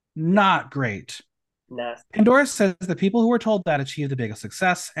 Yeah, not great. nasty. Pandora says the people who were told that achieved the biggest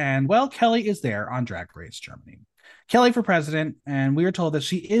success, and well, Kelly is there on Drag Race Germany. Kelly for president, and we are told that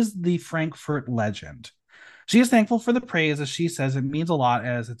she is the Frankfurt legend. She is thankful for the praise, as she says it means a lot,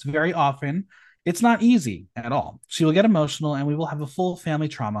 as it's very often, it's not easy at all. She will get emotional, and we will have a full family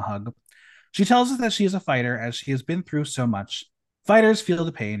trauma hug. She tells us that she is a fighter, as she has been through so much. Fighters feel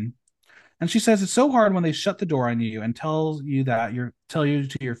the pain, and she says it's so hard when they shut the door on you and tell you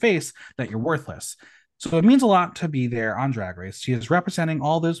to your face that you're worthless. So it means a lot to be there on Drag Race. She is representing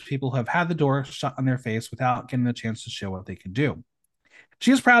all those people who have had the door shut on their face without getting the chance to show what they can do.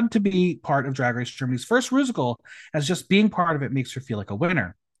 She is proud to be part of Drag Race Germany's first musical, as just being part of it makes her feel like a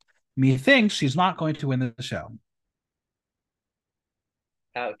winner. Methinks she's not going to win the show.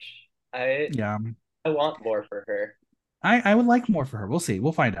 Ouch. I Yeah. I want more for her. I would like more for her. We'll see.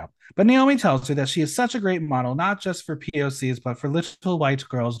 We'll find out. But Naomi tells her that she is such a great model, not just for POCs, but for little white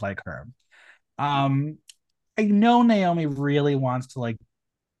girls like her. Um, I know Naomi really wants to like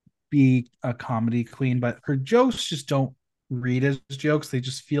be a comedy queen, but her jokes just don't read as jokes. They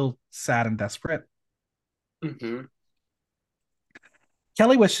just feel sad and desperate. Hmm.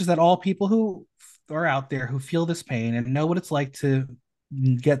 Kelly wishes that all people who are out there who feel this pain and know what it's like to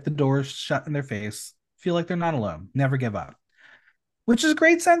get the doors shut in their face feel like they're not alone. Never give up, which is a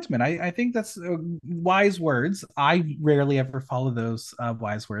great sentiment. I think that's wise words. I rarely ever follow those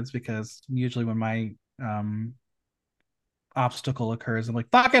wise words because usually when my obstacle occurs, I'm like,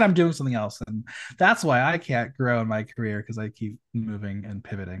 fuck it, I'm doing something else. And that's why I can't grow in my career because I keep moving and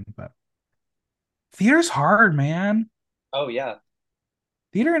pivoting. But theater's hard, man. Oh yeah,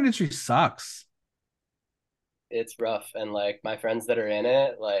 Theater industry sucks. it's rough, and like my friends that are in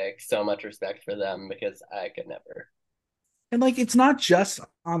it, like so much respect for them because I could never. And like it's not just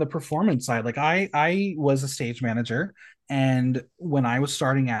on the performance side. Like I was a stage manager, and when I was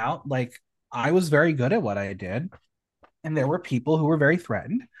starting out, like I was very good at what I did, and there were people who were very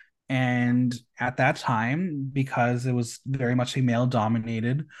threatened. And at that time, because it was very much a male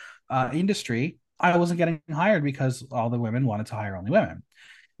dominated industry, I wasn't getting hired because all the women wanted to hire only women.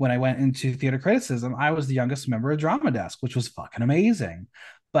 When I went into theater criticism, I was the youngest member of Drama Desk, which was fucking amazing.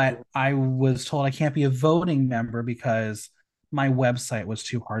 But I was told I can't be a voting member because my website was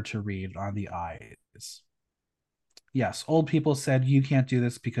too hard to read on the eyes. Yes, old people said you can't do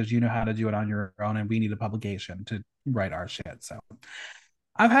this because you know how to do it on your own, and we need a publication to write our shit. So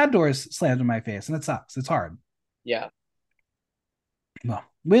I've had doors slammed in my face, and it sucks. It's hard. Yeah. Well,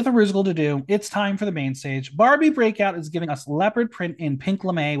 with a musical to do, it's time for the main stage. Barbie Breakout is giving us leopard print in pink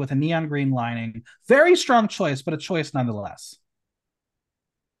lame with a neon green lining. Very strong choice, but a choice nonetheless.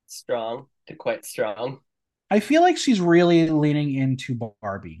 Strong to quite strong. I feel like she's really leaning into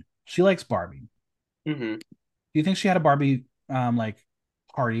Barbie. She likes Barbie. Hmm. Do you think she had a Barbie like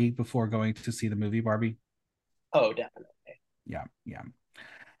party before going to see the movie Barbie? Oh, definitely. Yeah, yeah.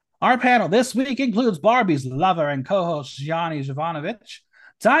 Our panel this week includes Barbie's lover and co-host Gianni Jovanovic,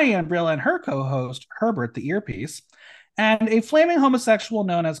 Diane Brill and her co-host Herbert the Earpiece, and a flaming homosexual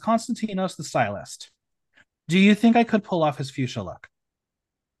known as Konstantinos the Stylist. Do you think I could pull off his fuchsia look?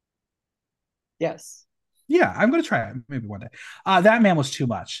 Yes. Yeah, I'm going to try it maybe one day. That man was too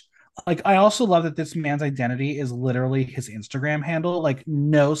much. Like, I also love that this man's identity is literally his Instagram handle. Like,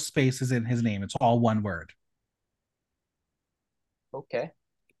 no spaces in his name. It's all one word. Okay.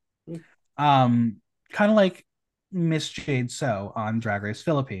 Um, kind of like Miss Jade So on Drag Race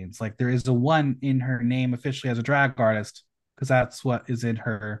Philippines. Like, there is a one in her name officially as a drag artist because that's what is in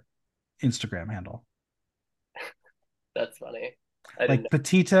her Instagram handle. That's funny. I didn't know. Like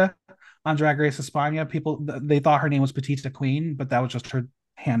Petita on Drag Race España, people they thought her name was Petita Queen, but that was just her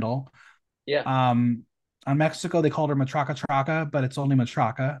handle. Yeah. Um, on Mexico, they called her Matraca Traca, but it's only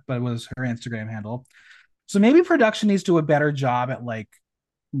Matraca, but it was her Instagram handle. So maybe production needs to do a better job at like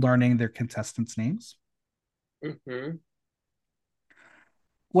learning their contestants' names. Hmm.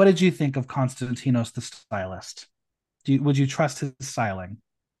 What did you think of Konstantinos the stylist? Would you trust his styling?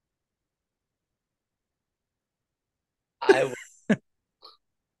 I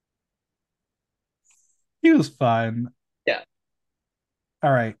He was fine. Yeah.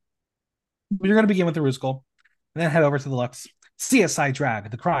 All right. We're going to begin with the Rusical and then head over to the Lux. CSI Drag,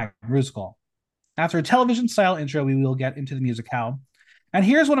 The Crime, Rusical. After a television style intro, we will get into the musicale. And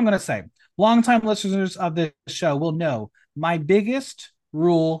here's what I'm going to say. Longtime listeners of this show will know my biggest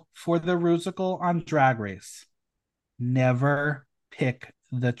rule for the Rusical on Drag Race: never pick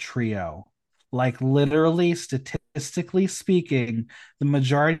the trio. Like, literally, statistically speaking, the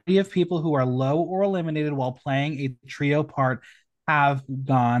majority of people who are low or eliminated while playing a trio part have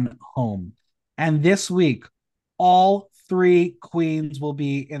gone home. And this week, all three queens will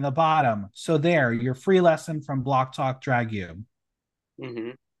be in the bottom. So, there, your free lesson from Block Talk Drag You.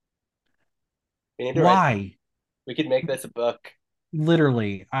 Hmm. We need to write. Why? We could make this a book.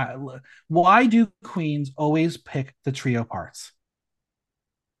 Literally, why do queens always pick the trio parts?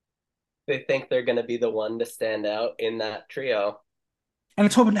 They think they're going to be the one to stand out in that trio. And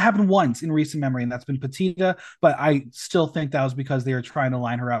it's happened once in recent memory, and that's been Petita. But I still think that was because they were trying to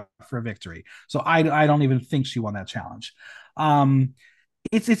line her up for a victory. So I don't even think she won that challenge. Um,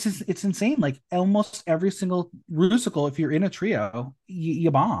 it's insane. Like almost every single musical, if you're in a trio,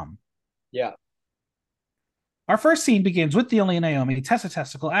 you bomb. Yeah. Our first scene begins with the only Naomi, Tessa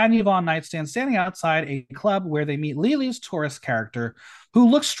Testicle, and Yvonne Nightstand standing outside a club where they meet Lily's tourist character, who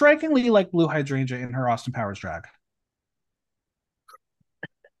looks strikingly like Blue Hydrangea in her Austin Powers drag.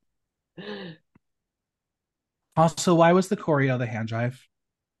 Also, why was the choreo the hand drive?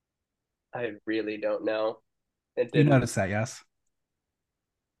 I really don't know. It You didn't. noticed that, yes?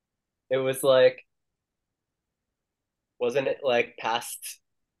 It was like, wasn't it like past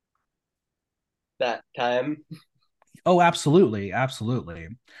that time? Oh, absolutely, absolutely.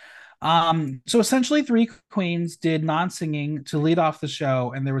 So essentially, three queens did non-singing to lead off the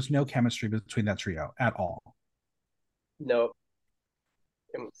show, and there was no chemistry between that trio at all. Nope.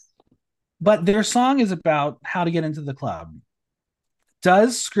 It was, But their song is about how to get into the club.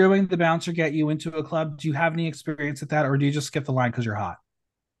 Does screwing the bouncer get you into a club? Do you have any experience with that, or do you just skip the line because you're hot?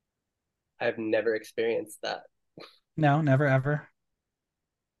 I've never experienced that. No, never ever.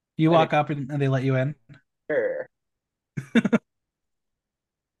 You I mean, walk up and they let you in. sure.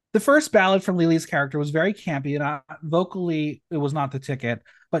 The first ballad from Lily's character was very campy, and vocally, it was not the ticket,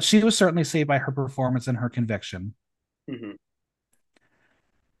 but she was certainly saved by her performance and her conviction. Hmm.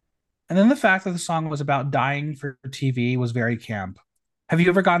 And then the fact that the song was about dying for TV was very camp. Have you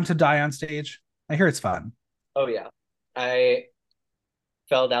ever gotten to die on stage? I hear it's fun. Oh yeah. I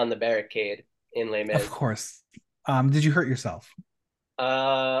fell down the barricade in Les Of Mis. course. Did you hurt yourself?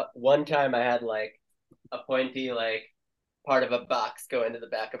 One time I had like a pointy like part of a box go into the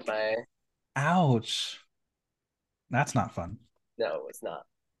back of my. Ouch. That's not fun. No, it was not.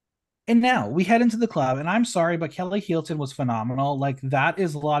 And now we head into the club, and I'm sorry, but Kelly Hilton was phenomenal. Like, that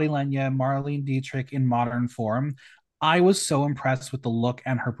is Lottie Lenya, Marlene Dietrich in modern form. I was so impressed with the look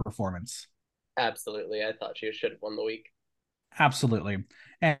and her performance. Absolutely. I thought she should have won the week. Absolutely.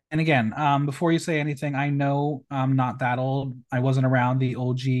 And again, before you say anything, I know I'm not that old. I wasn't around the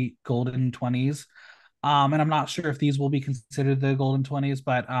OG golden 20s. And I'm not sure if these will be considered the golden 20s,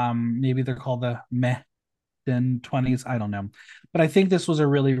 but maybe they're called the meh then 20s. I don't know. But I think this was a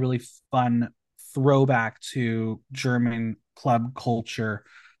really, really fun throwback to German club culture,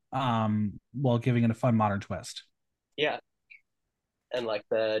 while giving it a fun modern twist. Yeah. And like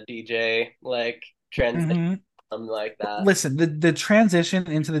the DJ like transition, Mm-hmm. something like that. Listen, the transition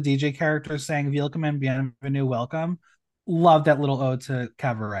into the DJ character saying "Willkommen, bienvenue, welcome," love that little ode to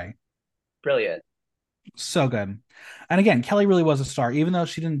cabaret. Brilliant. So good. And again, Kelly really was a star, even though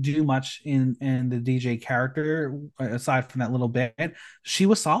she didn't do much in the DJ character aside from that little bit. She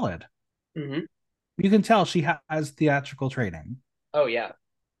was solid. Hmm. You can tell she has theatrical training. Oh yeah.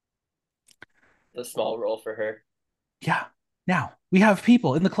 The small role for her. Yeah. Now we have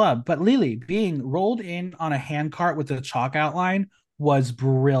people in the club, but Lily being rolled in on a handcart with a chalk outline was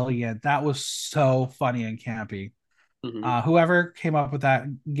brilliant. That was so funny and campy. Hmm. Whoever came up with that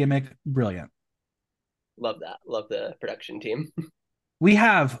gimmick, brilliant. Love that. Love the production team. We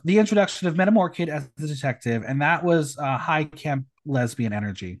have the introduction of Metamorkid as the detective, and that was high camp lesbian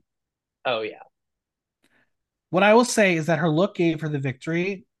energy. Oh yeah. What I will say is that her look gave her the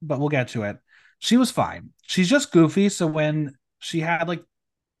victory, but we'll get to it. She was fine. She's just goofy, so when she had like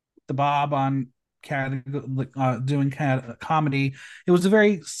the bob on doing kind of comedy, it was a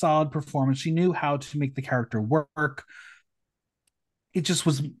very solid performance. She knew how to make the character work. It just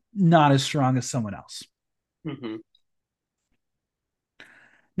was not as strong as someone else. Hmm.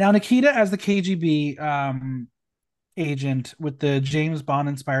 Now, Nikita as the KGB agent with the James Bond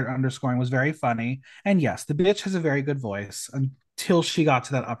inspired underscoring was very funny. And yes, the bitch has a very good voice until she got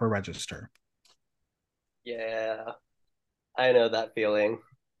to that upper register. Yeah. I know that feeling.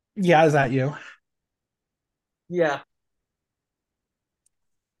 Yeah, is that you? Yeah.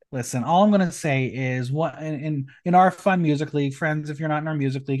 Listen, all I'm gonna say is what in our fun music league, friends, if you're not in our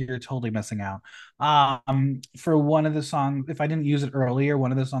music league, you're totally missing out. For one of the songs, if I didn't use it earlier,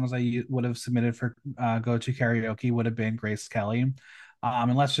 one of the songs would have submitted for go to karaoke would have been Grace Kelly.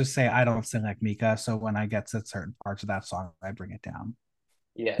 And let's just say I don't sing like Mika, so when I get to certain parts of that song, I bring it down.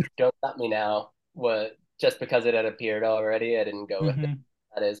 Yeah. Don't stop me now. What just because it had appeared already, I didn't go with it. Mm-hmm.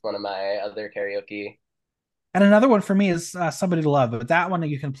 That is one of my other karaoke. And another one for me is Somebody to Love, but that one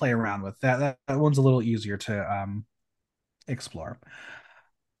you can play around with. That one's a little easier to explore.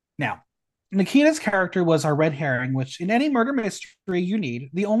 Now, Nikita's character was our red herring, which in any murder mystery you need.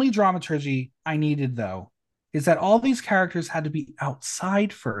 The only dramaturgy I needed, though, is that all these characters had to be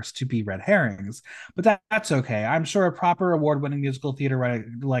outside first to be red herrings. But that's okay. I'm sure a proper award winning musical theater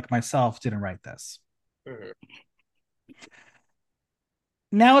writer like myself didn't write this. Hmm.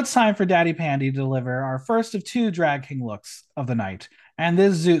 Now it's time for Daddy Pandy to deliver our first of two drag king looks of the night. And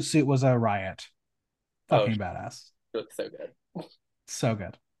this zoot suit was a riot. Oh, Fucking she badass. looks so good. So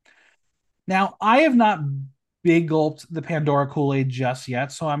good. Now, I have not. big gulped the Pandora Kool-Aid just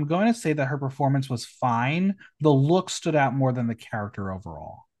yet, so I'm going to say that her performance was fine. The look stood out more than the character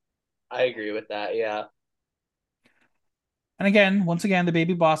overall. I agree with that. Yeah. And again, once again, the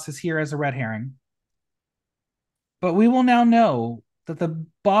baby boss is here as a red herring. But we will now know that the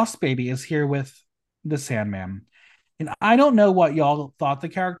boss baby is here with the Sandman. And I don't know what y'all thought the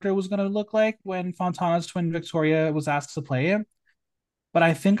character was going to look like when Fontana's twin Victoria was asked to play it, but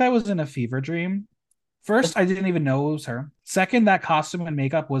I think I was in a fever dream. First, I didn't even know it was her. Second, that costume and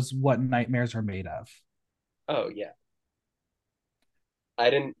makeup was what nightmares are made of. Oh yeah.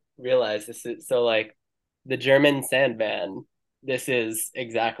 I didn't realize this is so like the German Sandman. This is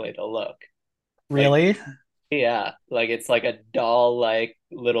exactly the look. Like Really? yeah, like it's like a doll like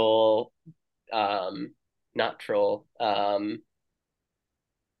little not troll Oh no,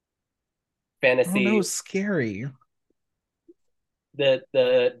 fantasy scary. the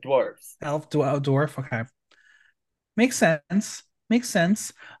dwarves. Dwarf. Okay. Makes sense. Makes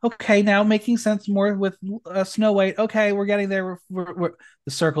sense. Okay, now making sense more with Snow White. Okay, we're getting there. The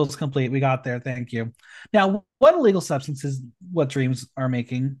circle is complete. We got there. Thank you. Now, what illegal substances? What dreams are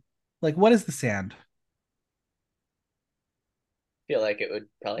making? Like, what is the sand? I feel like it would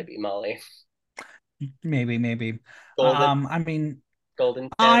probably be Molly. Maybe, maybe. Golden I mean, golden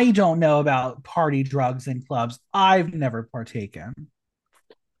sand. I don't know about party drugs in clubs. I've never partaken.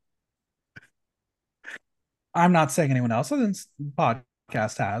 I'm not saying anyone else in this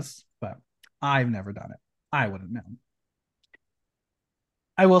podcast has, but I've never done it. I wouldn't know.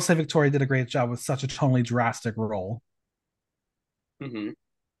 I will say Victoria did a great job with such a tonally drastic role. Mm-hmm.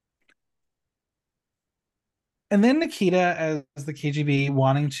 And then Nikita, as the KGB,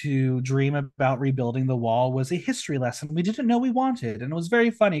 wanting to dream about rebuilding the wall was a history lesson we didn't know we wanted. And it was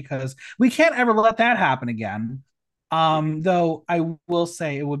very funny because we can't ever let that happen again. Though I will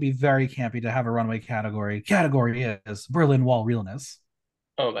say it would be very campy to have a runway category. Category is Berlin Wall realness.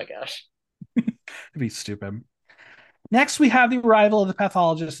 Oh my gosh. It'd be stupid. Next, we have the arrival of the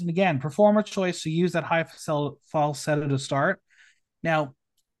pathologist. And again, performer choice to use that high falsetto to start. Now,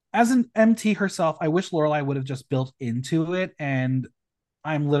 as an MT herself, I wish Lorelai would have just built into it. And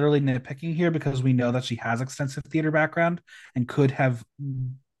I'm literally nitpicking here because we know that she has extensive theater background and could have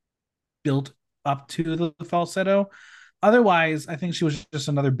built up to the falsetto. Otherwise, I think she was just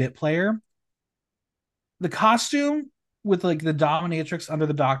another bit player. The costume with like the dominatrix under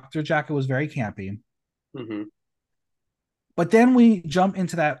the doctor jacket was very campy. Mm-hmm. But then we jump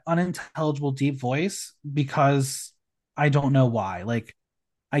into that unintelligible deep voice because I don't know why. Like,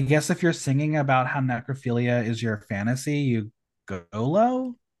 I guess if you're singing about how necrophilia is your fantasy, you go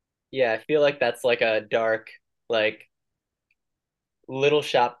low. Yeah, I feel like that's like a dark, like little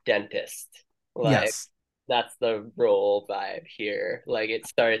shop dentist. Like Yes. that's the role vibe here. Like it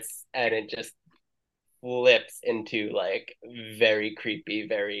starts and it just flips into like very creepy,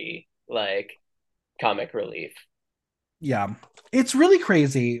 very like comic relief. Yeah. It's really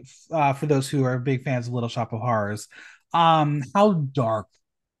crazy for those who are big fans of Little Shop of Horrors, how dark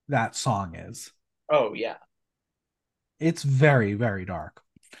that song is. Oh yeah. It's very, very dark.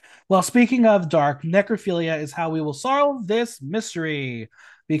 Well, speaking of dark, necrophilia is how we will solve this mystery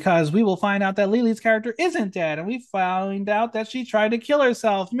because we will find out that Lily's character isn't dead and we find out that she tried to kill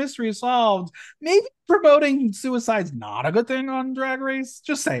herself. Mystery solved. Maybe promoting suicide's not a good thing on Drag Race.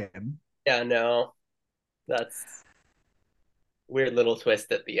 Just saying. Yeah, no. That's weird little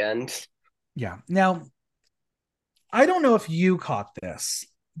twist at the end. Yeah. Now, I don't know if you caught this,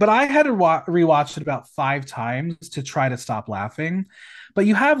 but I had to rewatch it about 5 times to try to stop laughing. But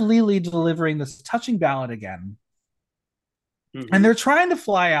you have Lily delivering this touching ballad again, and Mm-hmm. they're trying to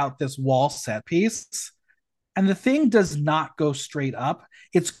fly out this wall set piece, and the thing does not go straight up.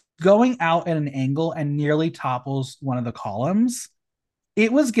 It's going out at an angle and nearly topples one of the columns.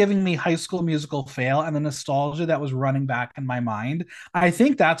 It was giving me High School Musical fail and the nostalgia that was running back in my mind. I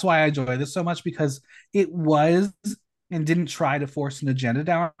think that's why I enjoy this so much because it was and didn't try to force an agenda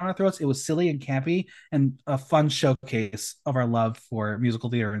down our throats. It was silly and campy and a fun showcase of our love for musical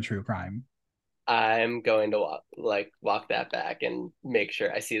theater and true crime. I'm going to walk that back and make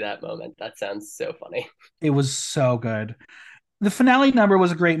sure I see that moment. That sounds so funny. It was so good. The finale number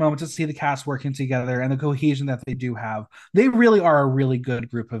was a great moment to see the cast working together and the cohesion that they do have. They really are a really good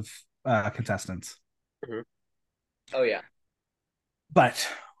group of contestants. Mm-hmm. Oh yeah. But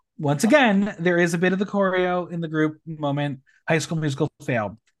once again, there is a bit of the choreo in the group moment. High School Musical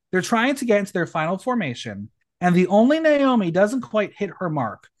failed. They're trying to get into their final formation, and the only Naomi doesn't quite hit her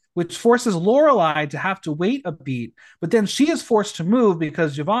mark, which forces Lorelai to have to wait a beat. But then she is forced to move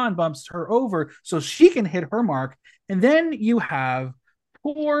because Javon bumps her over so she can hit her mark. And then you have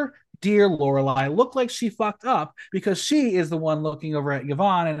poor dear Lorelai look like she fucked up because she is the one looking over at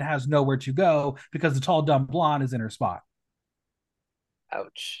Yvonne and has nowhere to go because the tall, dumb blonde is in her spot.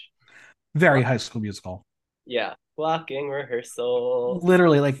 Ouch. Very Block, High School Musical. yeah, blocking rehearsal.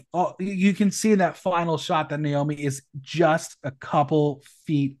 Literally, like, oh, you can see in that final shot that Naomi is just a couple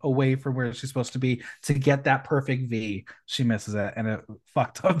feet away from where she's supposed to be to get that perfect V. She misses it, and it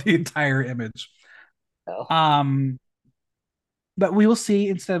fucked up the entire image. Oh, Um, but we will see,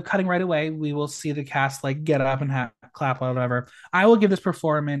 instead of cutting right away, we will see the cast like get up and clap or whatever. I will give this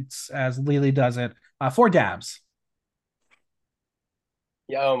performance, as Lily does it, 4 dabs.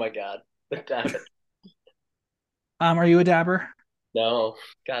 yeah. Oh my God. Damn it. Are you a dabber? No.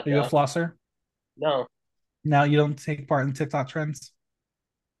 God Are you a no. flosser? No. No, you don't take part in TikTok trends.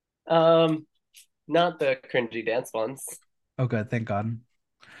 Um, not the cringy dance ones. Oh, good, thank God.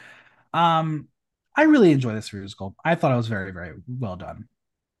 Um, I really enjoy this musical. I thought it was very, very well done.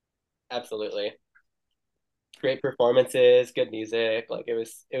 Absolutely. Great performances, good music. Like it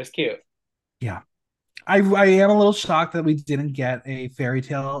was cute. Yeah, I am a little shocked that we didn't get a fairy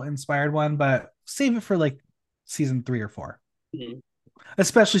tale inspired one, but save it for like season 3 or 4. Mhm.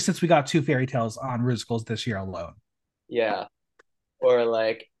 Especially since we got 2 fairy tales on musicals this year alone. Yeah. Or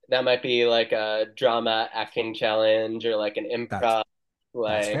like that might be like a drama acting challenge or like an That's improv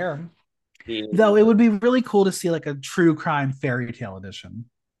that's like fair. Though the it would be really cool to see like a true crime fairy tale edition.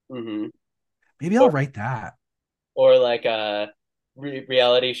 hmm Maybe I'll or write that. or like a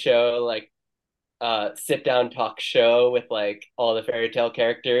reality show like sit down talk show with like all the fairy tale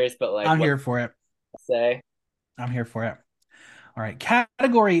characters, but like I'm what here for it. to say. I'm here for it. All right.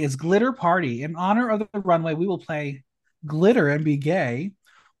 Category is Glitter Party. In honor of the runway, we will play Glitter and Be Gay,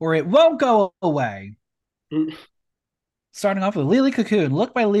 or It Won't Go Away. Starting off with Lily Cocoon,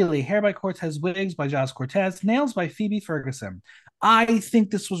 Look by Lily, Hair by Cortez, Wigs by Joss Cortez, Nails by Phoebe Ferguson. I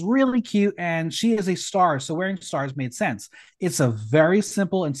think this was really cute, and she is a star, so wearing stars made sense. It's a very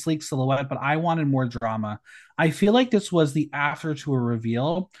simple and sleek silhouette, but I wanted more drama. I feel like this was the after to a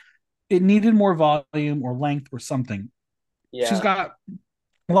reveal. It needed more volume or length or something. She's Yeah. got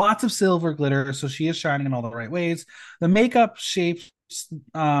lots of silver glitter, so she is shining in all the right ways. The makeup shapes,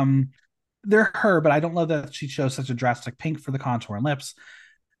 um, they're her, but I don't love that she chose such a drastic pink for the contour and lips.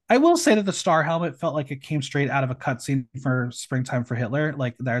 I will say that the star helmet felt like it came straight out of a cutscene for Springtime for Hitler.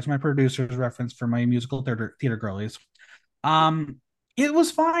 Like, there's my producer's reference for my musical theater girlies. Um, it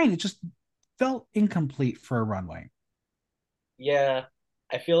was fine. It just felt incomplete for a runway. Yeah.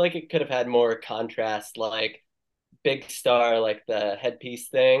 I feel like it could have had more contrast, like big star, like the headpiece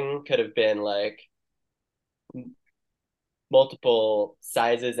thing could have been like multiple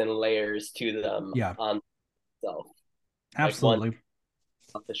sizes and layers to them Yeah, on itself. Like one absolutely.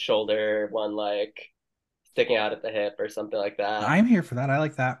 off the shoulder, one like sticking out at the hip or something like that. I'm here for that. I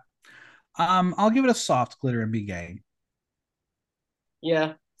like that. I'll give it a soft glitter and be gay.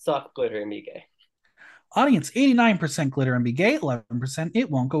 Yeah, soft glitter and Mige. Audience 89% glitter and be gay, 11% it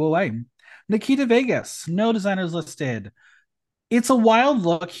won't go away. Nikita Vegas, no designers listed. It's a wild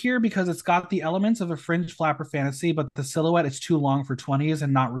look here because it's got the elements of a fringe flapper fantasy, but the silhouette is too long for 20s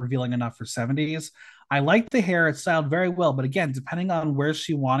and not revealing enough for 70s. I like the hair, it's styled very well, but again, depending on where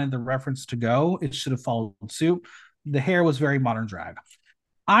she wanted the reference to go, it should have followed suit. The hair was very modern drag.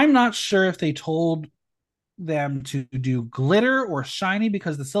 I'm not sure if they told them to do glitter or shiny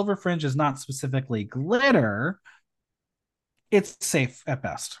because the silver fringe is not specifically glitter. It's safe at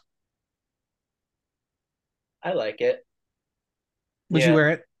best. I like it. Would you Yeah, wear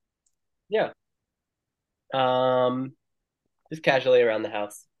it? yeah. Um, just casually around the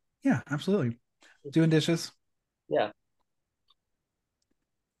house. Yeah, absolutely. Doing dishes. Yeah.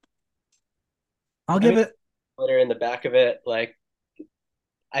 I'll I give mean, it. glitter in the back of it. Like,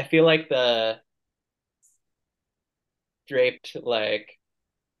 I feel like the draped like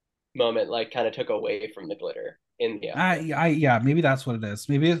moment like kind of took away from the glitter in the after. Yeah, maybe that's what it is.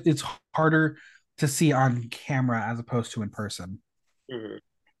 Maybe it's harder to see on camera as opposed to in person. Mm-hmm.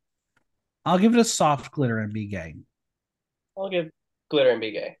 I'll give it a soft glitter and be gay. I'll give glitter and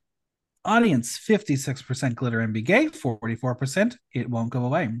be gay. Audience 56% glitter and be gay, 44% it won't go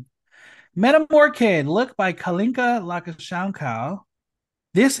away. Metamorkid, look by Kalinka Lakashankau.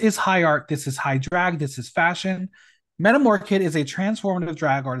 This is high art. This is high drag. This is fashion. Metamorkid is a transformative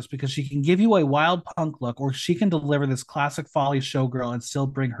drag artist because she can give you a wild punk look, or she can deliver this classic folly showgirl and still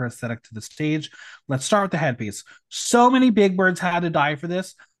bring her aesthetic to the stage. Let's start with the headpiece. So many big birds had to die for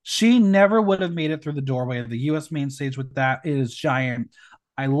this. She never would have made it through the doorway of the US main stage with that. It is giant.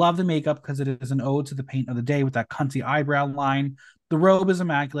 I love the makeup because it is an ode to the paint of the day with that cunty eyebrow line. The robe is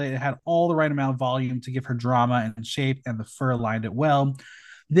immaculate. It had all the right amount of volume to give her drama and shape, and the fur aligned it well.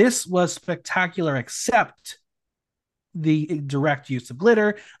 This was spectacular, except the direct use of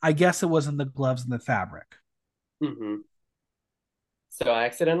glitter. I guess it was in the gloves and the fabric. Hmm. So I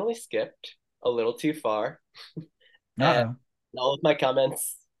accidentally skipped a little too far, and Uh all of my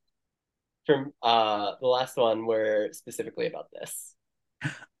comments from the last one were specifically about this.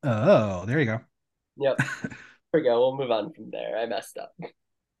 oh. Oh, there you go. Yep, here we go. We'll move on from there. I messed up.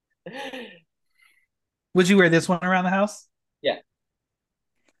 Would you wear this one around the house? Yeah, You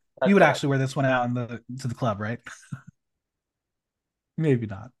that's would fine. actually wear this one out in the to the club, right? Maybe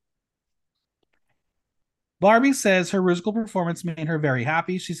not. Barbie says her musical performance made her very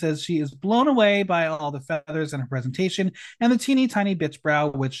happy. She says she is blown away by all the feathers in her presentation and the teeny tiny bitch brow,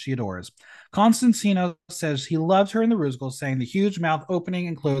 which she adores. Constantino says he loved her in the musical, saying the huge mouth opening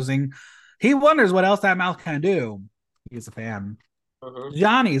and closing. He wonders what else that mouth can do. He's a fan. Hmm.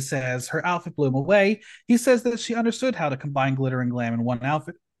 Johnny says her outfit blew him away. He says that she understood how to combine glitter and glam in one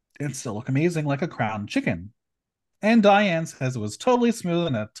outfit and still look amazing like a crowned chicken. And Diane says it was totally smooth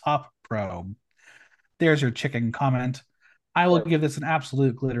and a top pro. There's your chicken comment. I will There, give this an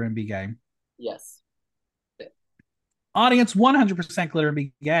absolute glitter and be gay. yes. Audience 100% glitter and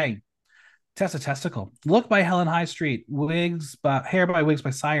be gay. Tessa Testicle. Look by Helen High Street. Hair by Wigs by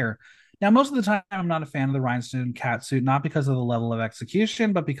Sire. Now, most of the time, I'm not a fan of the rhinestone catsuit, not because of the level of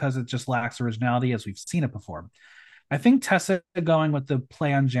execution, but because it just lacks originality as we've seen it before. I think Tessa going with the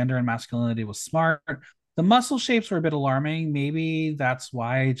play on gender and masculinity was smart. The muscle shapes were a bit alarming. Maybe that's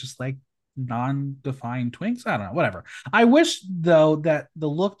why I just like non-defined twinks. I don't know, whatever. I wish though that the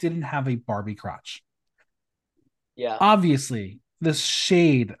look didn't have a Barbie crotch. Yeah, Obviously, the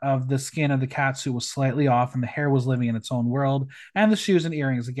shade of the skin of the catsuit was slightly off, and the hair was living in its own world, and the shoes and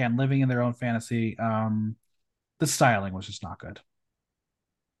earrings again living in their own fantasy. The styling was just not good.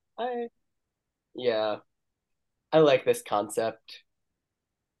 I yeah, I like this concept.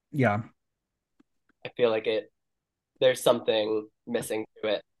 Yeah, I feel like it. There's something missing to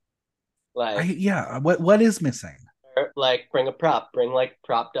it. Like, What is missing? like bring a prop, bring like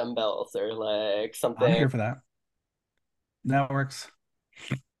prop dumbbells or like I'm something. here for that. That works.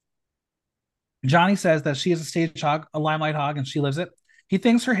 Johnny says that she is a stage hog, a limelight hog, and she lives it. He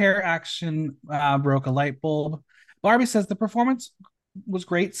thinks her hair action broke a light bulb. Barbie says the performance was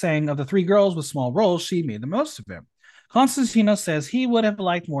great, saying of the three girls with small roles, she made the most of it. Constantino says he would have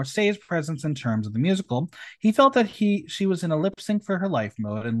liked more stage presence in terms of the musical. He felt that she was in a lip sync for her life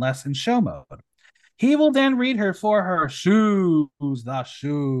mode and less in show mode. He will then read her for her shoes, the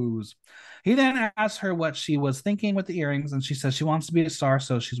shoes. He then asks her what she was thinking with the earrings, and she says she wants to be a star,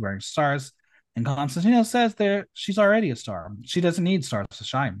 so she's wearing stars. And Constantino says there she's already a star. She doesn't need stars to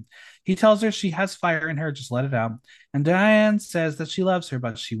shine. He tells her she has fire in her, just let it out. And Diane says that she loves her,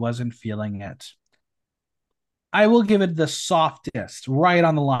 but she wasn't feeling it. I will give it the softest, right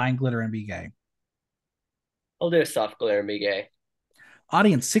on the line, glitter and be gay. I'll do a soft glare and be gay.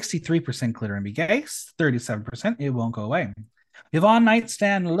 Audience 63% glitter and be gay, 37% it won't go away. Yvonne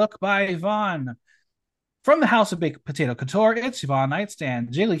Nightstand, look by Yvonne. From the House of Baked Potato Couture, it's Yvonne Nightstand.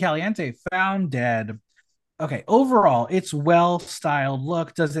 Jiggly Caliente, found dead. Okay, overall, it's well styled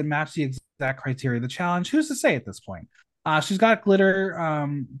look. Does it match the exact criteria of the challenge? Who's to say at this point? She's got glitter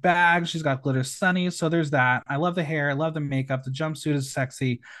bags. She's got glitter sunnies. So there's that. I love the hair. I love the makeup. The jumpsuit is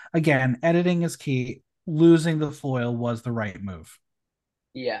sexy. Again, editing is key. Losing the foil was the right move.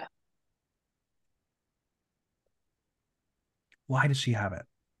 Yeah, Why does she have it?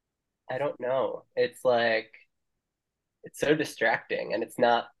 I don't know. It's like it's so distracting and it's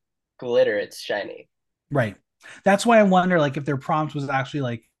not glitter, it's shiny. Right. That's why I wonder, like, if their prompt was actually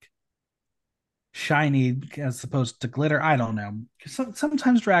like shiny as opposed to glitter. I don't know.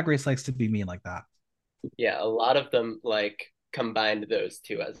 Sometimes Drag Race likes to be mean like that. Yeah, a lot of them like combined those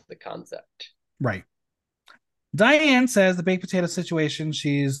two as the concept. Right. Diane says the baked potato situation,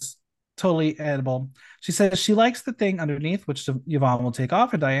 she's totally edible. She says she likes the thing underneath, which Yvonne will take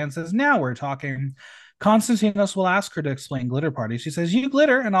off. And Diane says, now we're talking. Konstantinos will ask her to explain glitter party. She says, you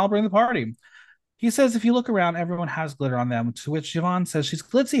glitter and I'll bring the party. He says, if you look around, everyone has glitter on them, to which Yvonne says she's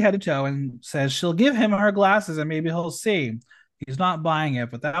glitzy head to toe and says she'll give him her glasses and maybe he'll see. He's not buying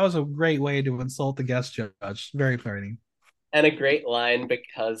it, but that was a great way to insult the guest judge. Very flirty. And a great line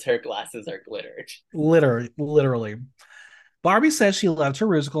because her glasses are glittered. Literally. Barbie says she loved her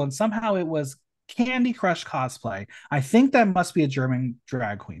musical and somehow it was Candy Crush cosplay. I think that must be a German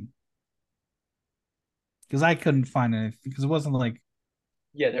drag queen because I couldn't find anything because it wasn't like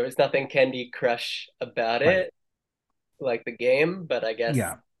Yeah, there was nothing Candy Crush about right. it, like the game, but I guess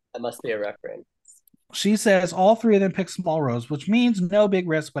Yeah. that must be a reference. She says all three of them pick small roles, which means no big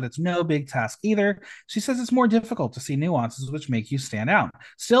risk, but it's no big task either. She says it's more difficult to see nuances which make you stand out.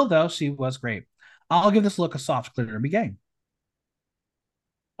 Still, though, she was great. I'll give this look a soft glitter and be gay.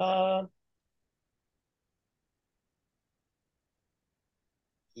 Uh,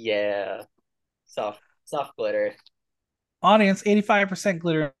 yeah, soft glitter. Audience 85%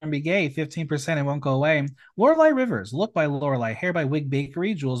 glitter and be gay, 15% it won't go away. Lorelei Rivers, look by Lorelei, hair by Wig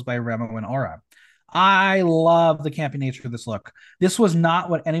Bakery, jewels by Remo and Aura. I love the campy nature of this look. This was not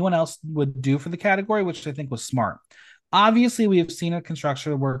what anyone else would do for the category, which I think was smart. Obviously, we have seen a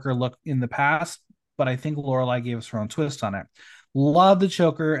construction worker look in the past, but I think Lorelei gave us her own twist on it. Love the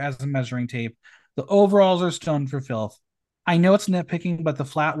choker as a measuring tape. The overalls are stoned for filth. I know it's nitpicking, but the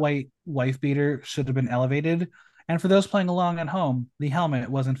flat white wife beater should have been elevated. And for those playing along at home, the helmet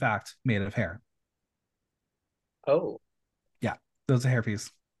was in fact made of hair. Oh, Yeah, that was a hairpiece.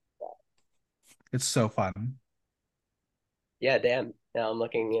 It's so fun. yeah, damn. Now I'm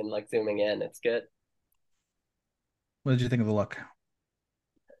looking and like zooming in. It's good. What did you think of the look?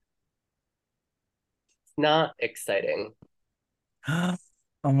 It's not exciting. Oh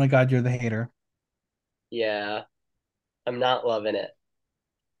my god, you're the hater. Yeah, I'm not loving it.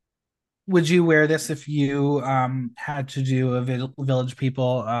 Would you wear this if you had to do a village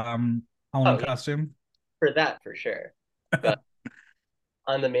people Halloween Oh yeah, costume? for that for sure. But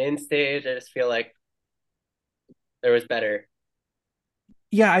on the main stage, I just feel like there was better.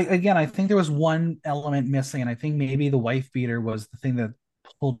 Yeah, again, I think there was one element missing, and I think maybe the wife beater was the thing that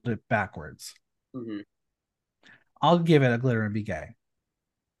pulled it backwards. Hmm. I'll give it a glitter and be gay.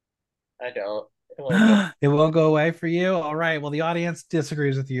 I don't. It won't go. It won't go away for you. All right. Well, the audience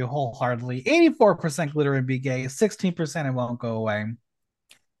disagrees with you wholeheartedly. 84% glitter and be gay, 16% it won't go away.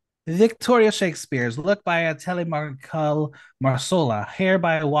 Victoria Shakespeare's look by Ateli Marcal Marsola, hair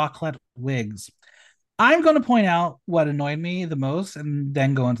by Wachlet Wigs. I'm going to point out what annoyed me the most and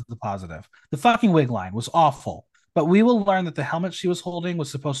then go into the positive. The fucking wig line was awful, but we will learn that the helmet she was holding was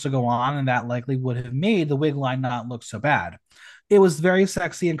supposed to go on, and that likely would have made the wig line not look so bad. It was very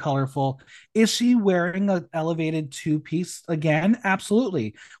sexy and colorful. Is she wearing an elevated two piece again?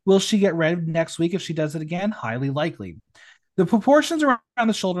 Absolutely. Will she get red next week if she does it again? Highly likely. The proportions around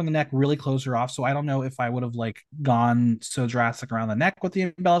the shoulder and the neck really close her off, so I don't know if I would have like gone so drastic around the neck with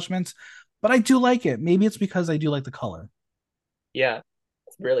the embellishments, but I do like it. Maybe it's because I do like the color. Yeah,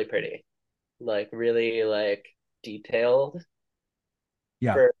 it's really pretty. Like really like detailed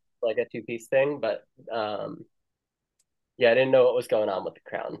Yeah. for like a two-piece thing, but yeah, I didn't know what was going on with the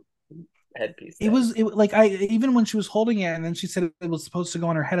crown headpiece It thing. was it, like I even when she was holding it and then she said it was supposed to go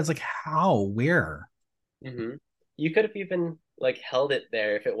on her head. It's like how, where? Hmm. You could have even like held it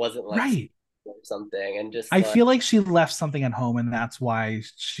there if it wasn't like Right. or something, and just I like, feel like she left something at home and that's why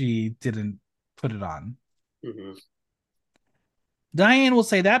she didn't put it on. hmm. Diane will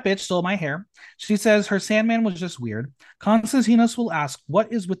say that bitch stole my hair. She says her Sandman was just weird. Constantinos will ask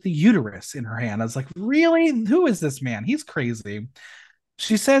what is with the uterus in her hand. I was like, really? Who is this man? He's crazy.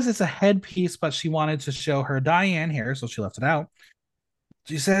 She says it's a headpiece, but she wanted to show her Diane hair, so she left it out.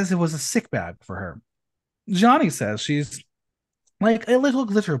 She says it was a sick bag for her. Johnny says she's like a little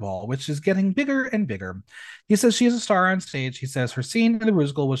glitter ball, which is getting bigger and bigger. He says she is a star on stage. He says her scene in the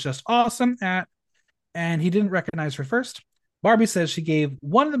Rusical was just awesome and he didn't recognize her first. Barbie says she gave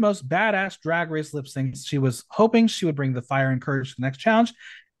one of the most badass drag race lip syncs. She was hoping she would bring the fire and courage to the next challenge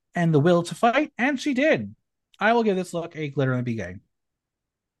and the will to fight, and she did. I will give this look a glitter and be gay.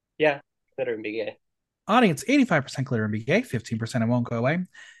 Yeah, better than BA. Audience 85% glitter and be gay, 15% it won't go away.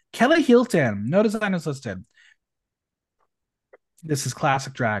 Kelly Hilton, no designers listed. This is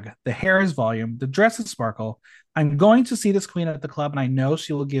classic drag. The hair is volume, the dress is sparkle. I'm going to see this queen at the club, and I know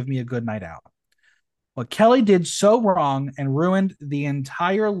she will give me a good night out. What Kelly did so wrong and ruined the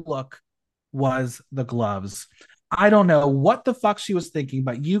entire look was the gloves. I don't know what the fuck she was thinking,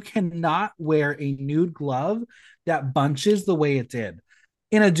 but you cannot wear a nude glove that bunches the way it did.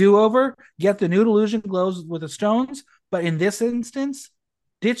 In a do over, get the nude illusion gloves with the stones, but in this instance,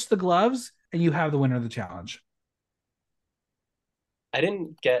 ditch the gloves and you have the winner of the challenge. I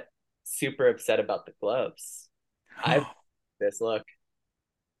didn't get super upset about the gloves. I this look.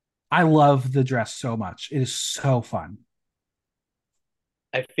 I love the dress so much. It is so fun.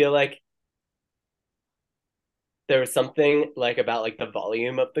 I feel like there was something like about like the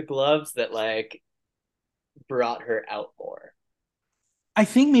volume of the gloves that like brought her out more. I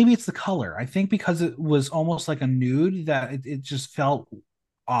think maybe it's the color. I think because it was almost like a nude that it just felt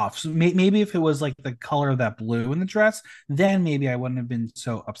off. So maybe if it was like the color of that blue in the dress, then maybe I wouldn't have been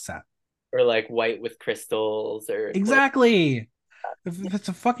so upset. Or like white with crystals or glitter. Exactly. If it's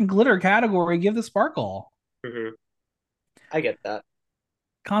a fucking glitter category, give the sparkle. Hmm. I get that.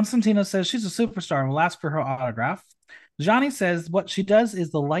 Constantino says she's a superstar and will ask for her autograph. Johnny says what she does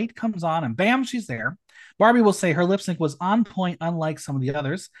is the light comes on and bam, she's there. Barbie will say her lip sync was on point, unlike some of the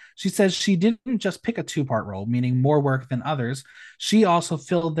others. She says she didn't just pick a two-part role, meaning more work than others. She also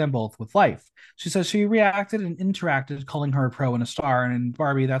filled them both with life. She says she reacted and interacted, calling her a pro and a star. And in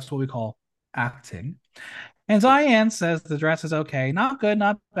Barbie, that's what we call acting. And Diane says the dress is okay. Not good,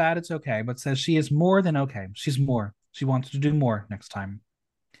 not bad, it's okay, but says she is more than okay. She's more. She wants to do more next time.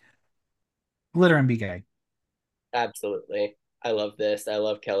 Glitter and be gay. Absolutely. I love this. I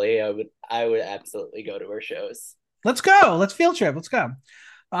love Kelly. I would absolutely go to her shows. Let's go. Let's field trip. Let's go.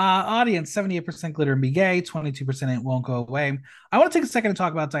 Audience 78% glitter and be gay, 22% it won't go away. I want to take a second to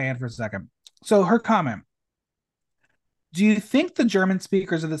talk about Diane for a second. So, her comment: do you think the German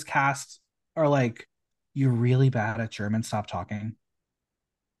speakers of this cast are like, you're really bad at German, stop talking?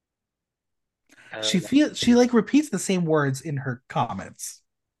 Um, She like repeats the same words in her comments.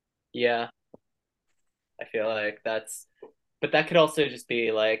 yeah, I feel like but that could also just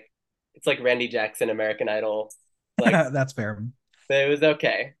be like, it's like Randy Jackson, American Idol. Like, That's fair. it was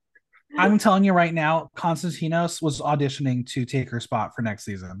okay. I'm telling you right now, Konstantinos was auditioning to take her spot for next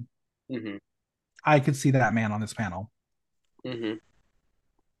season. Hmm. I could see that man on this panel. Hmm.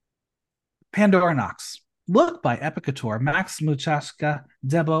 Pandora Knox. Look by Epicator, Max Muchaska,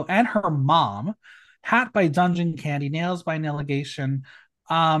 Debo, and her mom. Hat by Dungeon Candy, Nails by Nelligation.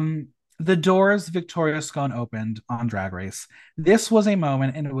 Um, the doors Victoria Scone opened on Drag Race. This was a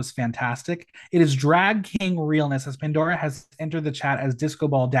moment and it was fantastic. It is drag king realness as Pandora has entered the chat as Disco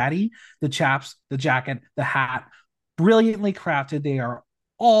Ball Daddy, the chaps, the jacket, the hat. Brilliantly crafted. They are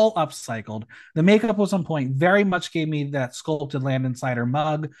all upcycled. The makeup was on point, very much gave me that sculpted Land Insider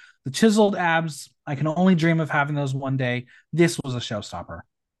mug. The chiseled abs, I can only dream of having those one day. This was a showstopper.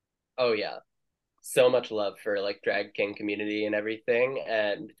 Oh yeah, so much love for like drag king community and everything,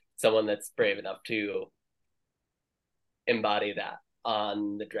 and someone that's brave enough to embody that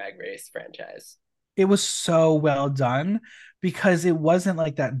on the Drag Race franchise. It was so well done because it wasn't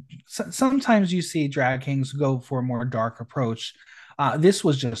like that. Sometimes you see drag kings go for a more dark approach. This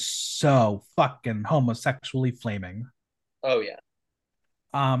was just so fucking homosexually flaming. Oh yeah.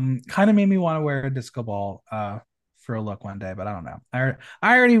 Kind of made me want to wear a disco ball for a look one day, but I don't know.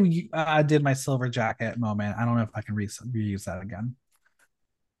 I already did my silver jacket moment. I don't know if I can reuse that again.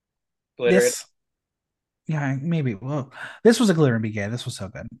 Glitter. This, yeah, maybe. Well, this was a glitter and be gay. This was so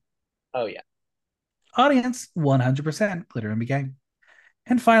good. Oh yeah. Audience 100% glitter and be gay.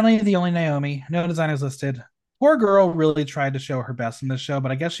 And finally, the only Naomi, no designers listed. Poor girl really tried to show her best in this show,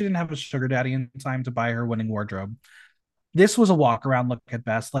 but I guess she didn't have a sugar daddy in time to buy her winning wardrobe. This was a walk around look at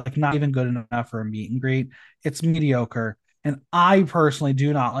best, like not even good enough for a meet and greet. It's mediocre. And I personally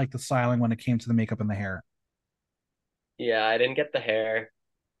do not like the styling when it came to the makeup and the hair. Yeah, I didn't get the hair.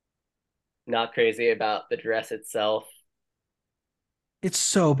 Not crazy about the dress itself. It's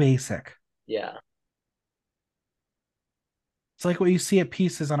so basic. Yeah. It's like what you see at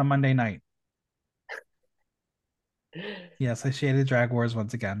Pieces on a Monday night. Yes, I shaded Drag Wars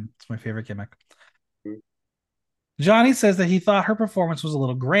once again. It's my favorite gimmick. Johnny says that he thought her performance was a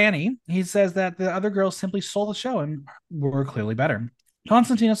little granny. He says that the other girls simply stole the show and were clearly better.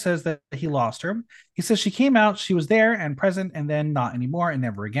 Constantino says that he lost her. He says she came out, she was there and present, and then not anymore and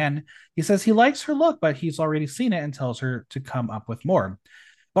never again. He says he likes her look, but he's already seen it and tells her to come up with more.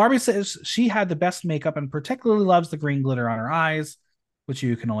 Barbie says she had the best makeup and particularly loves the green glitter on her eyes, which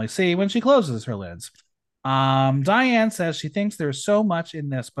you can only see when she closes her lids. Diane says she thinks there's so much in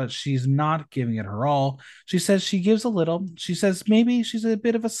this, but she's not giving it her all. She says she gives a little. She says maybe she's a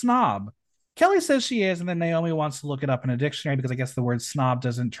bit of a snob. Kelly says she is, and then Naomi wants to look it up in a dictionary because I guess the word snob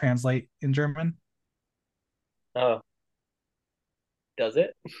doesn't translate in German. Oh, does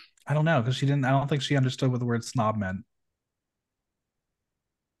it? I don't know because she didn't. I don't think she understood what the word snob meant.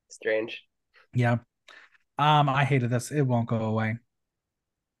 Strange. Yeah. I hated this. It won't go away.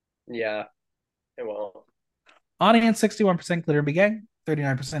 Yeah, it won't. Audience 61% glitter be gay,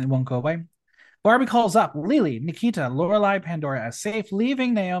 39% it won't go away. Barbie calls up Lily, Nikita, Lorelai, Pandora as safe,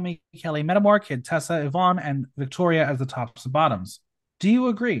 leaving Naomi, Kelly, Metamore, Kid, Tessa, Yvonne, and Victoria as the tops and bottoms. Do you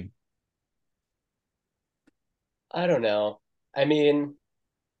agree? I don't know. I mean,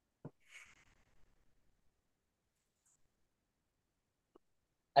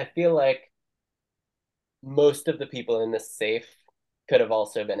 I feel like most of the people in this safe could have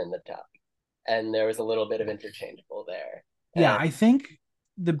also been in the top, and there was a little bit of interchangeable there. Yeah, And I think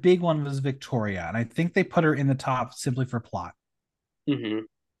the big one was Victoria, and I think they put her in the top simply for plot. mhm.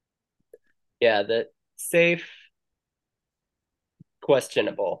 Yeah, the safe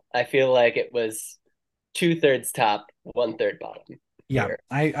questionable. I feel like it was 2/3 top, 1/3 bottom Yeah, here.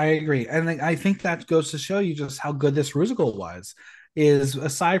 I agree. And I think that goes to show you just how good this musical was. Is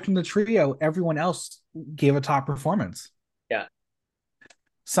aside from the trio, everyone else gave a top performance. Yeah.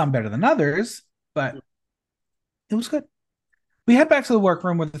 Some better than others, but it was good. We head back to the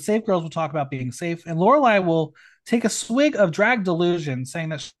workroom where the safe girls will talk about being safe, and Lorelai will take a swig of drag delusion, saying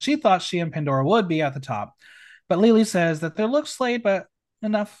that she thought she and Pandora would be at the top. But Lily says that their looks slayed, but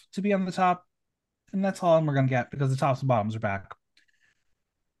enough to be on the top, and that's all we're going to get because the tops and bottoms are back.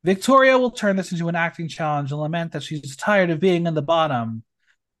 Victoria will turn this into an acting challenge and lament that she's tired of being in the bottom,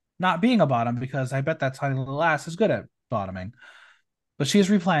 not being a bottom, because I bet that tiny little ass is good at bottoming. But she is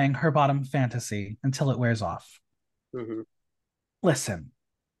replaying her bottom fantasy until it wears off. Mm-hmm. Listen,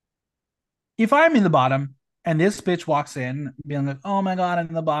 if I'm in the bottom and this bitch walks in being like, oh my God, I'm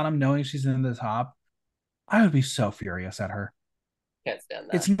in the bottom, knowing she's in the top, I would be so furious at her. Can't stand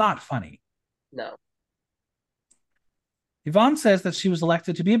It's that. not funny. No. Yvonne says that she was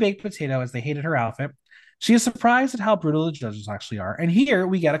elected to be a baked potato as they hated her outfit. She is surprised at how brutal the judges actually are. And here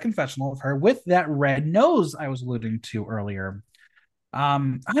we get a confessional of her with that red nose I was alluding to earlier. I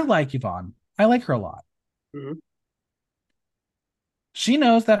like Yvonne. I like her a lot. Mm-hmm. She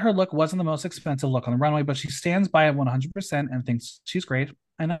knows that her look wasn't the most expensive look on the runway, but she stands by it 100% and thinks she's great.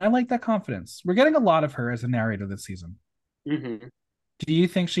 And I like that confidence. We're getting a lot of her as a narrator this season. Mm-hmm. Do you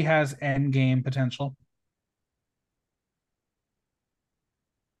think she has end game potential?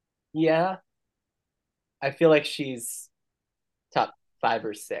 Yeah. I feel like she's top 5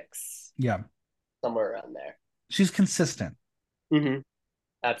 or 6, Yeah. somewhere around there. She's consistent. Mm-hmm.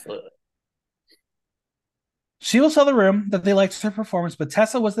 Absolutely. She will tell the room that they liked her performance, but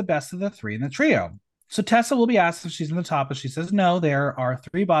Tessa was the best of the three in the trio. So Tessa will be asked if she's in the top, but she says no, there are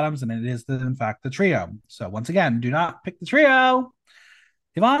three bottoms, and it is, in fact, the trio. So once again, do not pick the trio.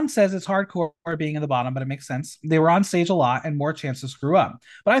 Yvonne says it's hardcore being in the bottom, but it makes sense. They were on stage a lot and more chance to screw up.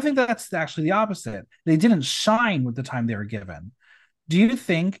 But I think that's actually the opposite. They didn't shine with the time they were given. Do you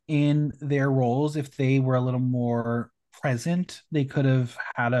think in their roles, if they were a little more present, they could have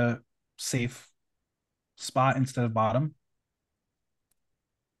had a safe spot instead of bottom?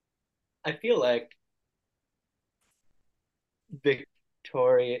 I feel like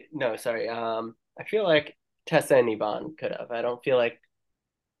Victoria, no, sorry. I feel like Tessa and Yvonne could have. I don't feel like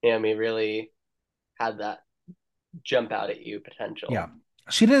Naomi really had that jump out at you Yeah. potential.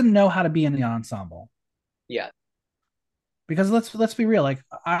 She didn't know how to be in the ensemble. Yeah. Because let's be real, like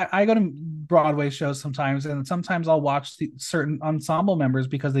I go to Broadway shows sometimes, and sometimes I'll watch certain ensemble members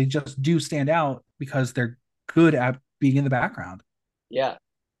because they just do stand out because they're good at being in the background. Yeah.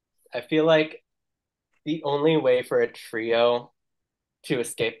 I feel like the only way for a trio to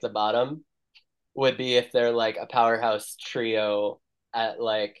escape the bottom would be if they're like a powerhouse trio at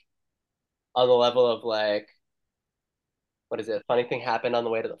like on the level of like what is it? Funny thing happened on the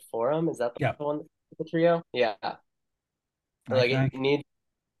way to the forum. Is that Yeah, the one the trio? Yeah. I Like it think needs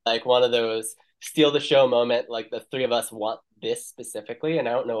like one of those steal the show moment, like the three of us want this specifically, and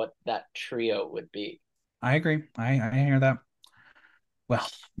I don't know what that trio would be. I agree. I hear that. Well,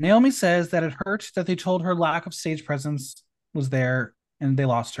 Naomi says that it hurt that they told her lack of stage presence was there and they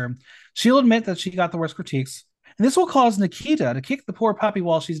lost her. She'll admit that she got the worst critiques. And this will cause Nikita to kick the poor puppy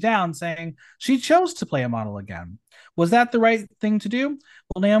while she's down, saying she chose to play a model again. Was that the right thing to do?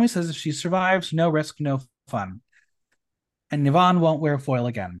 Well, Naomi says if she survives, no risk, no fun. And Yvonne won't wear foil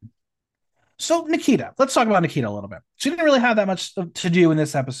again. So, Nikita, let's talk about Nikita a little bit. She didn't really have that much to do in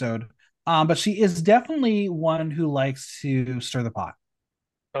this episode, but she is definitely one who likes to stir the pot.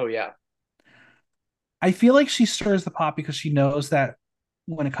 Oh yeah. I feel like she stirs the pot because she knows that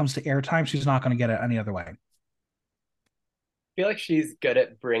when it comes to airtime, she's not going to get it any other way. I feel like she's good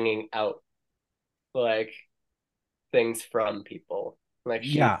at bringing out like things from people. Like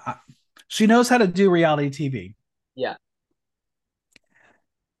she, Yeah, she knows how to do reality TV. yeah,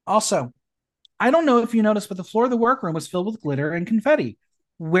 Also, I don't know if you noticed, but the floor of the workroom was filled with glitter and confetti.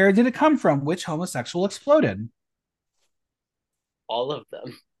 Where did it come from? Which homosexual exploded? all of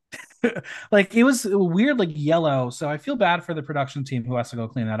them Like it was weird, like yellow. So I feel bad for the production team who has to go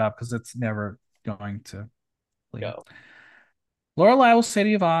clean that up because it's never going to clean. go. Lorelai will say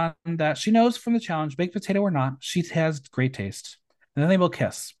to Yvonne that she knows from the challenge, baked potato or not, she has great taste. And then they will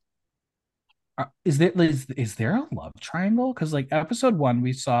kiss. Is there a love triangle? Because like episode one,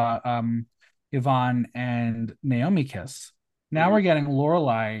 we saw Yvonne and Naomi kiss. Now Mm-hmm. we're getting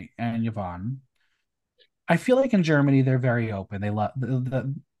Lorelai and Yvonne. I feel like in Germany they're very open. They love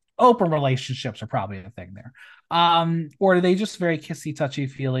the open relationships are probably a thing there. Or are they just very kissy, touchy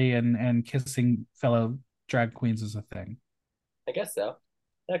feely, and kissing fellow drag queens is a thing? I guess so.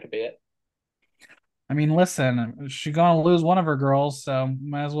 That could be it. I mean, listen, she's gonna lose one of her girls, so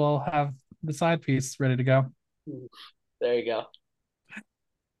might as well have the side piece ready to go. Mhm. There you go.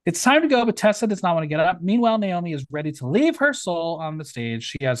 It's time to go, but Tessa does not want to get up. Meanwhile, Naomi is ready to leave her soul on the stage.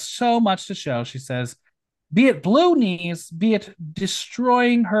 She has so much to show. She says, be it blue knees, be it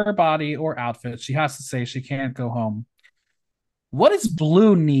destroying her body or outfit, she has to say she can't go home. What does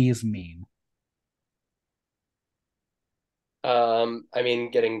blue knees mean? I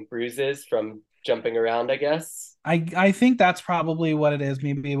mean, getting bruises from jumping around, I guess. I think that's probably what it is.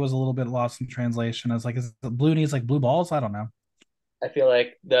 Maybe it was a little bit lost in translation. As like, is the blue knees like blue balls? I don't know. I feel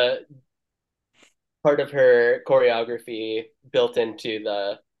like the part of her choreography built into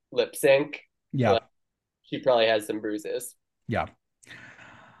the lip sync, Yeah, like she probably has some bruises. yeah.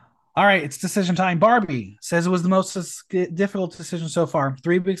 All right, it's decision time. Barbie says it was the most difficult decision so far.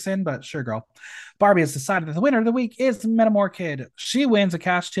 3 weeks in, but sure, girl. Barbie has decided that the winner of the week is Metamore Kid. She wins a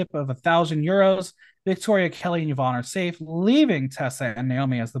cash tip of €1,000. Victoria, Kelly, and Yvonne are safe, leaving Tessa and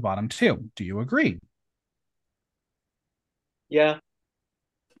Naomi as the bottom two. Do you agree? Yeah,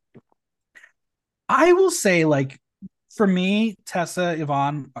 I will say, like, for me, Tessa,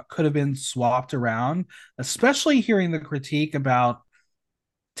 Yvonne could have been swapped around, especially hearing the critique about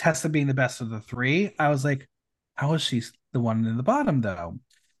Tessa being the best of the three. I was like, how is she the one in the bottom, though?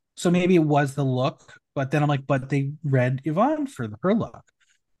 So maybe it was the look, but then I'm like, but they read Yvonne for her look.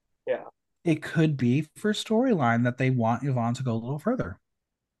 yeah, It could be for storyline that they want Yvonne to go a little further.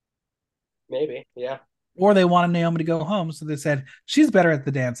 maybe. Yeah. Or they wanted Naomi to go home. So they said, she's better at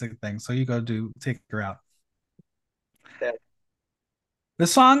the dancing thing. So you go take her out. That, The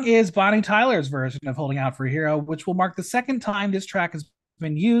song is Bonnie Tyler's version of Holding Out for a Hero, which will mark the second time this track has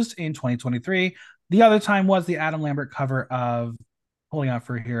been used in 2023. The other time was the Adam Lambert cover of Holding Out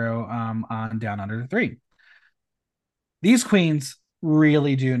for a Hero on Down Under 3. These queens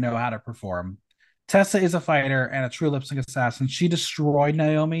really do know how to perform. Tessa is a fighter and a true lip sync assassin. She destroyed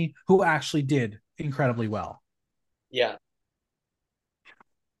Naomi, who actually did incredibly well. yeah,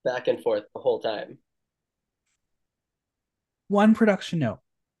 back and forth the whole time. One production note: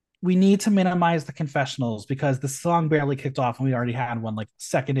 we need to minimize the confessionals because the song barely kicked off and we already had one like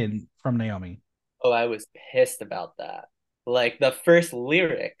second in from Naomi. Oh, I was pissed about that. Like the first Yeah.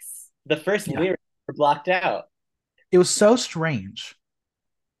 lyrics were blocked out. It was so strange.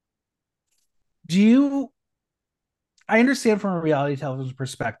 Do you I understand from a reality television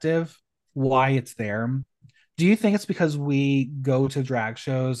perspective why it's there. Do you think it's because we go to drag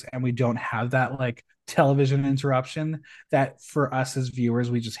shows and we don't have that like television interruption that for us as viewers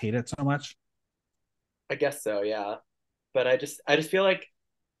we just hate it so much? I guess so, yeah. But I just feel like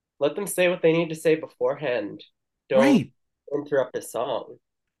let them say what they need to say beforehand. Don't Right. interrupt a song.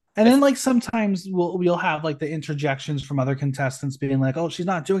 And I, then like sometimes we'll have like the interjections from other contestants being like, "Oh, she's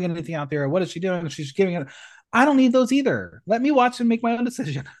not doing anything out there. What is she doing? She's giving it." I don't need those either. Let me watch and make my own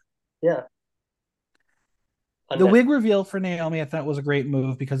decision. yeah, The unnecessary. wig reveal for Naomi, I thought was a great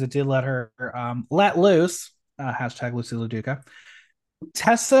move because it did let her let loose. Hashtag Lucy LaDuca.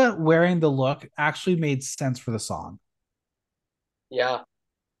 Tessa wearing the look actually made sense for the song. Yeah,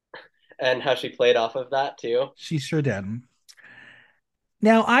 and how she played off of that too. She sure did.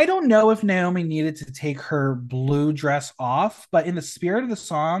 Now, I don't know if Naomi needed to take her blue dress off, but in the spirit of the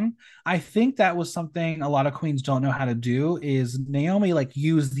song, I think that was something a lot of queens don't know how to do is Naomi like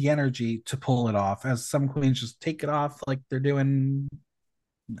use the energy to pull it off as some queens just take it off like they're doing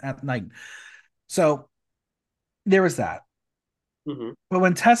at night. So there was that. Hmm. But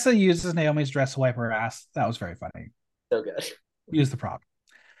when Tessa uses Naomi's dress to wipe her ass, that was very funny. So good. Use the prop.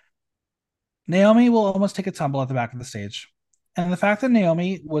 Naomi will almost take a tumble at the back of the stage. And the fact that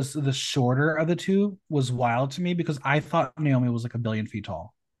Naomi was the shorter of the two was wild to me because I thought Naomi was like a billion feet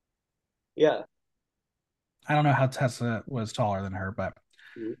tall. Yeah. I don't know how Tessa was taller than her, but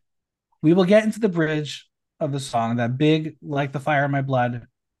Mhm. we will get into the bridge of the song, that big, like the fire in my blood,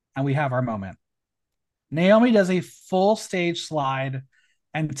 and we have our moment. Naomi does a full stage slide,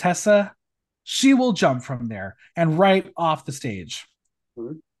 and Tessa, she will jump from there and right off the stage.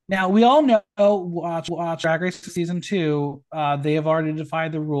 Mhm. Now we all know watch Drag Race season two. They have already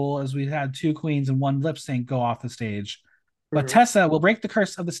defied the rule as we had two queens and one lip sync go off the stage. But Mhm. Tessa will break the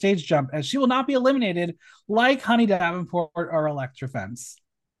curse of the stage jump as she will not be eliminated like Honey Davenport or Electra Fence.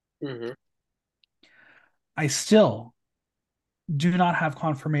 Mhm. I still do not have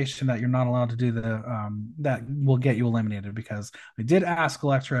confirmation that you're not allowed to do the that will get you eliminated because I did ask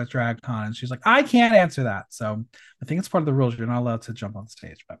Electra at DragCon and she's like, I can't answer that. So I think it's part of the rules. You're not allowed to jump on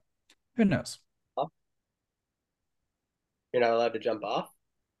stage, but who knows? Oh, you're not allowed to jump off.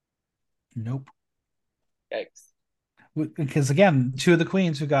 Nope. Yikes. because again, two of the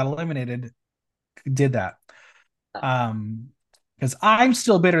queens who got eliminated did that. Um, because I'm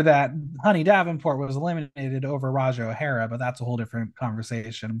still bitter that Honey Davenport was eliminated over Raja O'Hara, but that's a whole different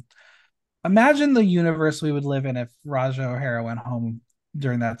conversation. Imagine the universe we would live in if Raja O'Hara went home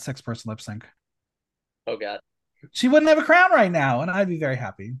during that six-person lip sync. Oh God. She wouldn't have a crown right now, and I'd be very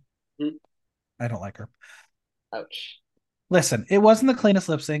happy. Mm, I don't like her. ouch. Listen, it wasn't the cleanest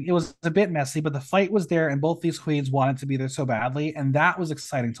lip sync. It was a bit messy, but the fight was there, and both these queens wanted to be there so badly, and that was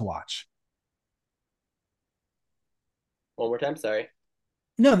exciting to watch. One more time. Sorry.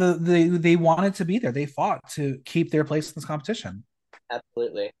 No, they wanted to be there. They fought to keep their place in this competition.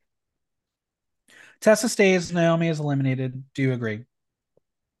 Absolutely. Tessa stays. Naomi is eliminated. Do you agree?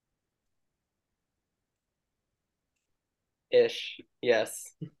 Ish.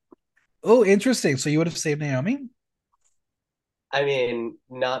 Yes. Oh, interesting. So you would have saved Naomi? I mean,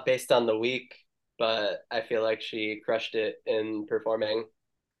 not based on the week, but I feel like she crushed it in performing.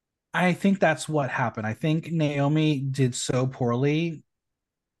 I think that's what happened. I think Naomi did so poorly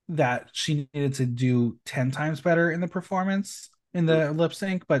that she needed to do 10 times better in the performance in Mm, the lip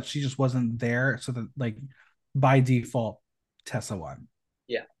sync, but she just wasn't there. So that, like, by default, Tessa won.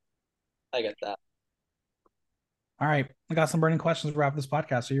 yeah, I get that. All right. I got some burning questions to wrap this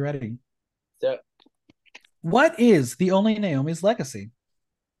podcast. Are you ready? So, What is the only Naomi's legacy?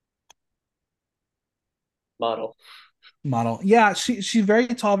 model. Model. Yeah, she's very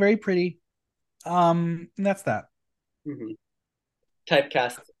tall, very pretty. And that's that. Mm-hmm.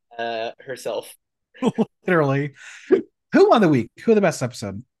 Typecast herself. Literally. Who won the week? Who had the best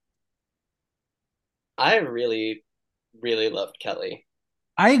episode? I really, really loved Kelly.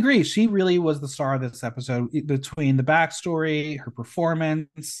 I agree. She really was the star of this episode between the backstory, her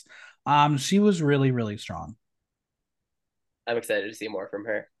performance. She was really, really strong. I'm excited to see more from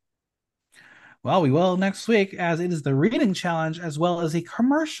her. Well, we will next week as it is the reading challenge as well as a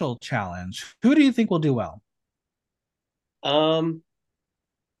commercial challenge. Who do you think will do well? I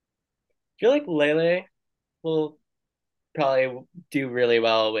feel like Lele will probably do really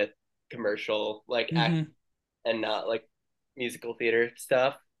well with commercial, like act Mm-hmm. and not like musical theater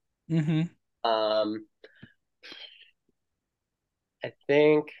stuff. Mm-hmm. Um, I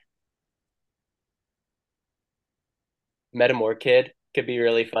think Metamore Kid could be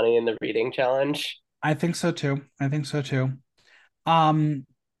really funny in the reading challenge. I think so too. I think so too. Um,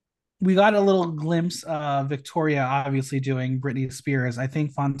 we got a little glimpse of Victoria obviously doing Britney Spears. I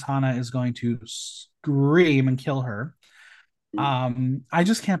think Fontana is going to scream and kill her. I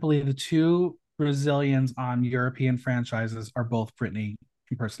just can't believe the two Brazilians on European franchises are both Britney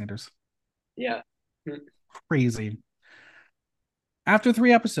impersonators. Yeah. Crazy. After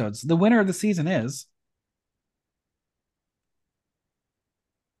three episodes, the winner of the season is.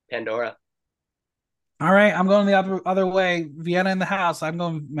 Pandora. All right, I'm going the other way. Vienna in the house. I'm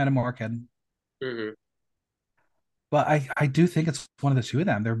going Metamorphin. Hmm. But I do think it's one of the two of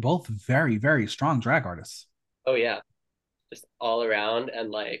them. They're both very, very strong drag artists. Oh yeah, just all around and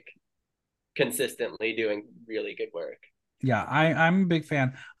like consistently doing really good work. Yeah, I'm a big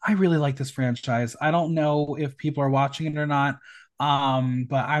fan. I really like this franchise. I don't know if people are watching it or not.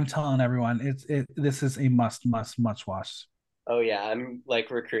 But I'm telling everyone it this is a must watch. Oh yeah, I'm like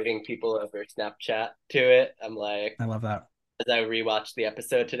recruiting people over Snapchat to it. I'm like, I love that. as I rewatched the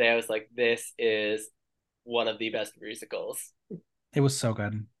episode today, I was like, this is one of the best musicals. It was so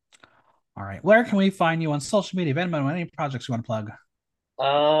good. All right. Where can we find you on social media? Venmo, any projects you want to plug?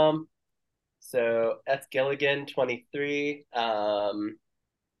 Um, so S Gilligan 23.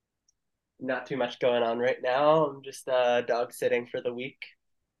 Not too much going on right now. I'm just dog sitting for the week.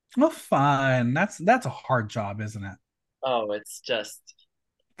 Oh, fun. That's a hard job, isn't it? Oh, it's just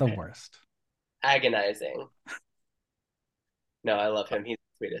The worst. agonizing. No, I love him. He's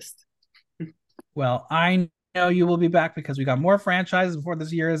the sweetest. Well, I know you will be back because we got more franchises before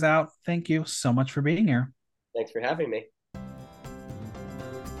this year is out. Thank you so much for being here. Thanks for having me.